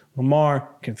pocket. Lamar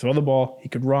can throw the ball. He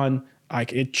could run.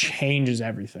 It changes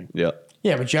everything. Yeah.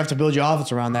 Yeah, but you have to build your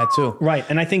offense around that too. Right,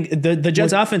 and I think the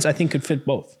Jets' offense could fit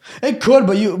both. It could,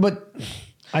 but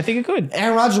I think it could.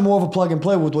 Aaron Rodgers is more of a plug and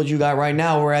play with what you got right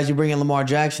now, whereas you bring in Lamar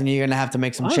Jackson, you're going to have to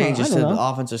make some changes to the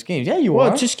offensive schemes. Yeah, you are.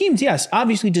 Well, just schemes, yes.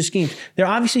 Obviously, just schemes. They're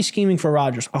obviously scheming for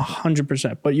Rodgers,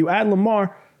 100%. But you add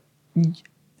Lamar.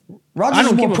 Rodgers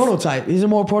is more prototype. He's a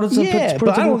more prototype. Yeah,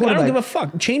 but I don't give a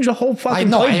fuck. Change the whole fucking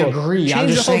playbook. I agree. Change I'm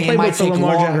just the whole saying it might playbook for take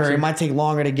Lamar longer. Jackson. It might take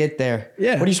longer to get there.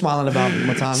 Yeah. What are you smiling about,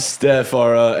 Matan? Steph,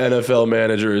 our NFL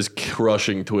manager, is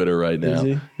crushing Twitter right now. Is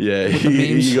he? Yeah,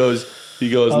 he goes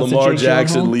Lamar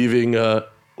Jackson leaving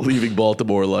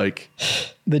Baltimore like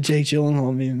The Jake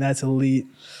Gyllenhaal meme. That's elite.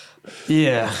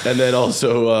 Yeah. and then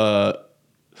also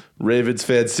Ravens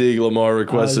fan seeing Lamar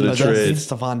requested a trade. Is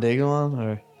Stephon Diggs one?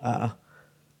 Or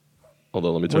Hold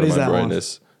on, let me turn What is on my that one?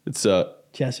 brightness. It's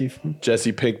Jesse.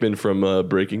 Jesse Pinkman from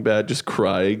Breaking Bad just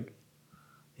crying.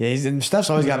 Yeah, Steph's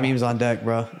always got memes on deck,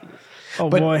 bro. Oh,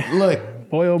 But boy. look,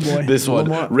 Boy, oh, boy. This one,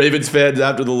 Lamar- Ravens fans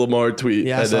after the Lamar tweet,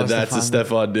 Yeah, I and then saw that's the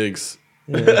Stephon Diggs.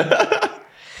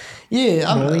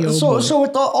 yeah. So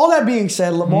with all that being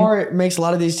said, Lamar makes a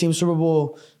lot of these teams Super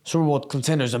Bowl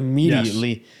contenders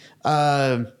immediately.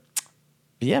 But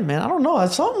yeah, man, I don't know.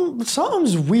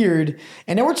 Something's weird.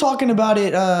 And then we're talking about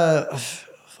it.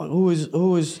 Who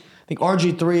was? I think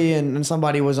RG3 and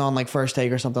somebody was on like First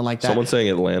Take or something like that. Someone saying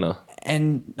Atlanta.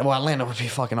 And Atlanta would be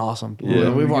fucking awesome. Yeah.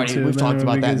 We've Atlanta talked would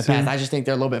about be that in good the past. too. I just think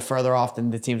they're a little bit further off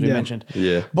than the teams we mentioned.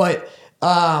 Yeah. But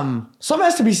something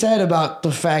has to be said about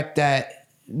the fact that,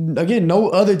 again, no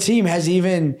other team has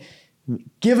even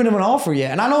given him an offer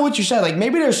yet. And I know what you said. Like,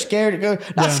 maybe they're scared.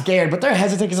 Not scared, but they're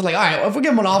hesitant because they're like, all right, if we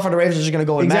give him an offer, the Ravens are just going to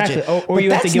go and match it. Or but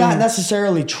you have to that's give not him-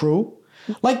 necessarily true.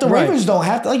 Like the Right. Ravens don't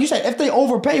have to. Like you said, if they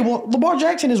overpay, well, Lamar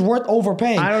Jackson is worth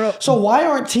overpaying. I don't know. So why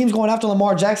aren't teams going after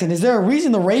Lamar Jackson? Is there a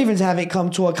reason the Ravens haven't come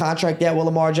to a contract yet with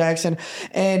Lamar Jackson?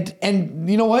 And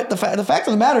you know what? The fact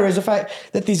of the matter is the fact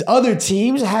that these other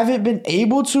teams haven't been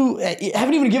able to,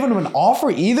 haven't even given him an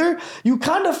offer either. You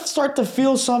kind of start to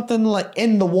feel something like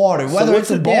in the water. Whether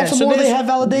it's in Baltimore, they have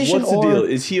validation. What's the deal?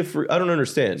 Is he a free? I don't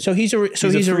understand. So he's a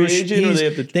free agent, or they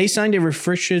have to? They signed a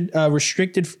restricted.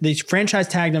 They franchise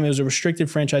tagged him. It was a restricted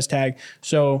franchise tag.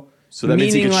 So that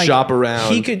means he could shop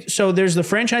around. He could. So there's the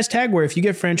franchise tag where if you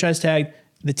get franchise tagged,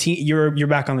 the team you're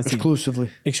back on the team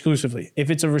exclusively. If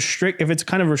it's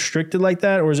kind of restricted like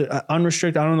that, or is it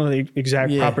unrestricted? I don't know the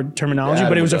exact proper terminology,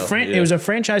 but it was it was a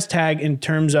franchise tag in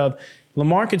terms of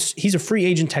Lamar could. He's a free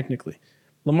agent technically.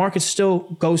 Lamar could still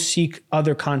go seek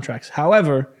other contracts.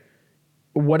 However,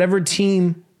 whatever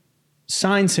team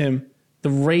signs him, the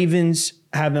Ravens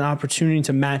have an opportunity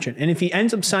to match it. And if he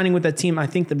ends up signing with that team, I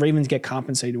think the Ravens get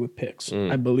compensated with picks,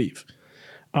 I believe.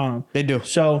 They do.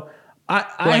 So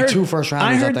I heard 2 first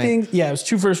rounders. I heard things. Yeah, it was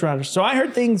 2 first rounders. So I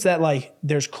heard things that like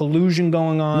there's collusion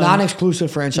going on.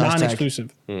 Non-exclusive franchise tag.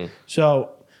 Non-exclusive.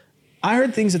 So I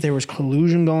heard things that there was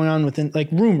collusion going on within, like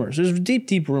rumors. There's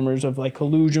deep rumors of like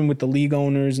collusion with the league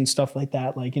owners and stuff like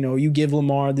that. Like, you know, you give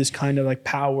Lamar this kind of like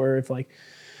power if like,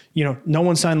 you know, no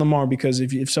one signed Lamar because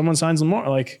if someone signs Lamar,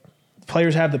 like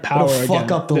players have the power. It'll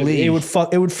fuck up the league. It would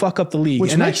fuck up the league.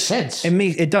 Which makes sense.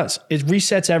 It does. It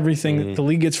resets everything. The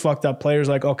league gets fucked up. Players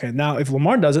are like, okay, now if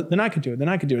Lamar does it, then I could do it. Then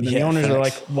the owners are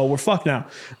like, well, we're fucked now,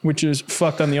 which is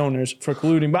fucked on the owners for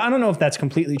colluding. But I don't know if that's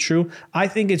completely true. I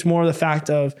think it's more the fact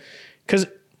of, because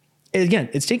again,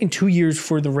 it's taken 2 years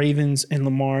for the Ravens and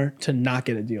Lamar to not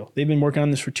get a deal. They've been working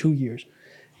on this for 2 years.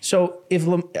 So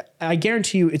I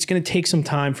guarantee you it's going to take some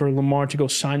time for Lamar to go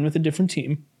sign with a different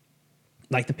team,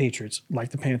 like the Patriots, like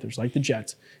the Panthers, like the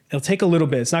Jets. It'll take a little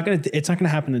bit. It's not going to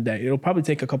happen today. It'll probably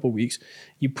take a couple of weeks.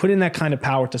 You put in that kind of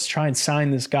power to try and sign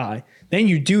this guy. Then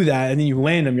you do that, and then you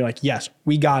land him. You're like, yes,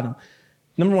 we got him.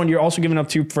 Number one, you're also giving up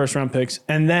 2 first-round picks,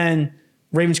 and then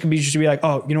Ravens could be just be like,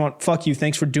 oh, you know what? Fuck you.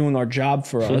 Thanks for doing our job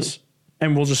for us.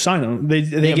 And we'll just sign him.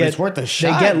 It's worth a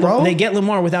shot, bro. They get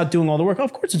Lamar without doing all the work.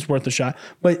 Of course it's worth a shot.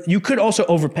 But you could also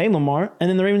overpay Lamar, and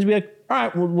then the Ravens be like, all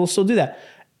right, we'll still do that.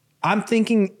 I'm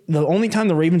thinking the only time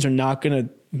the Ravens are not going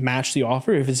to match the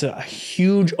offer if it's a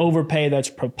huge overpay that's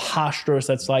preposterous,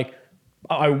 that's like,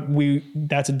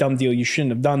 that's a dumb deal. You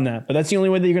shouldn't have done that. But that's the only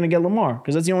way that you're going to get Lamar,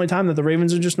 because that's the only time that the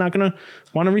Ravens are just not going to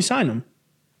want to re-sign him.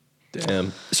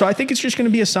 Damn. So I think it's just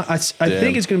going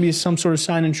to be some sort of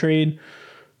sign and trade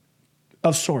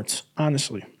of sorts,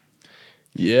 honestly.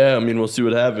 Yeah, I mean, we'll see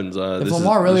what happens. If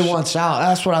Lamar really wants out,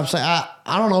 that's what I'm saying.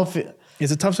 I don't know if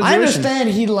it's a tough situation. I understand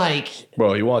he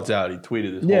Bro, he wants out. He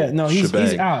tweeted this.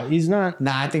 He's out. He's not.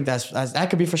 Nah, I think that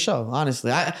could be for show.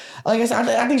 Honestly, I think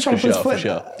he's trying to put his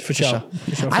foot. For sure.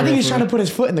 I think he's trying to put his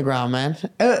foot in the ground, man.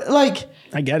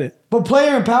 I get it. But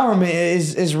player empowerment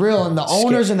is real, and the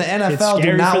owners in the NFL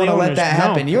do not want to let that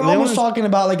happen. You're almost talking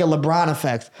about like a LeBron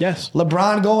effect. Yes.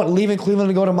 LeBron leaving Cleveland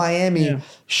to go to Miami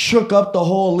shook up the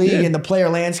whole league and the player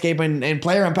landscape and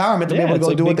player empowerment to be able to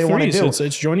go do what they want to do.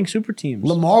 It's joining super teams.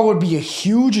 Lamar would be a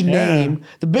huge name,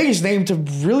 the biggest name to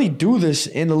really do this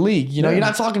in the league. You know, you're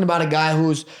not talking about a guy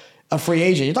who's a free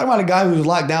agent. You're talking about a guy who's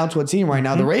locked down to a team right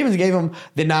now. The Ravens gave him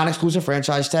the non-exclusive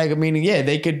franchise tag, meaning,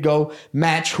 they could go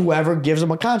match whoever gives him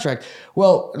a contract.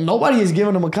 Well, nobody has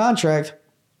given him a contract,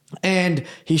 and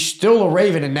he's still a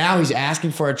Raven, and now he's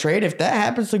asking for a trade. If that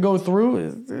happens to go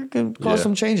through, it could cause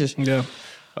some changes. Yeah.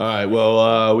 All right,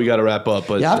 well, we got to wrap up.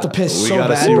 But I have to piss so bad, We got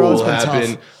to see bro. what will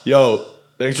happen. Tough. Yo,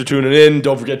 thanks for tuning in.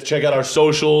 Don't forget to check out our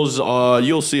socials.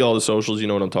 You'll see all the socials. You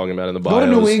know what I'm talking about in the bios. Go to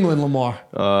New England, Lamar.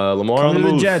 Lamar Come on the to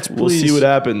the move. Jets, We'll see what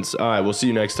happens. All right, we'll see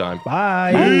you next time.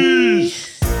 Bye.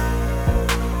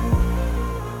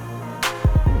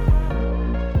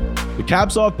 The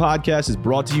Caps Off podcast is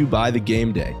brought to you by The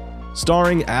Game Day,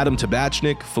 starring Adam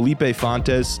Tabachnik, Felipe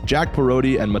Fontes, Jack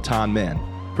Perotti, and Matan Man.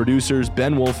 Producers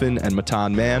Ben Wolfen and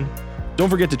Matan Man. Don't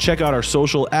forget to check out our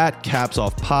social at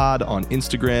CapsOffPod on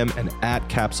Instagram and at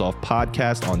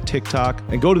CapsOffPodcast on TikTok,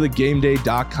 and go to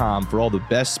thegameday.com for all the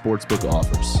best sportsbook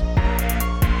offers.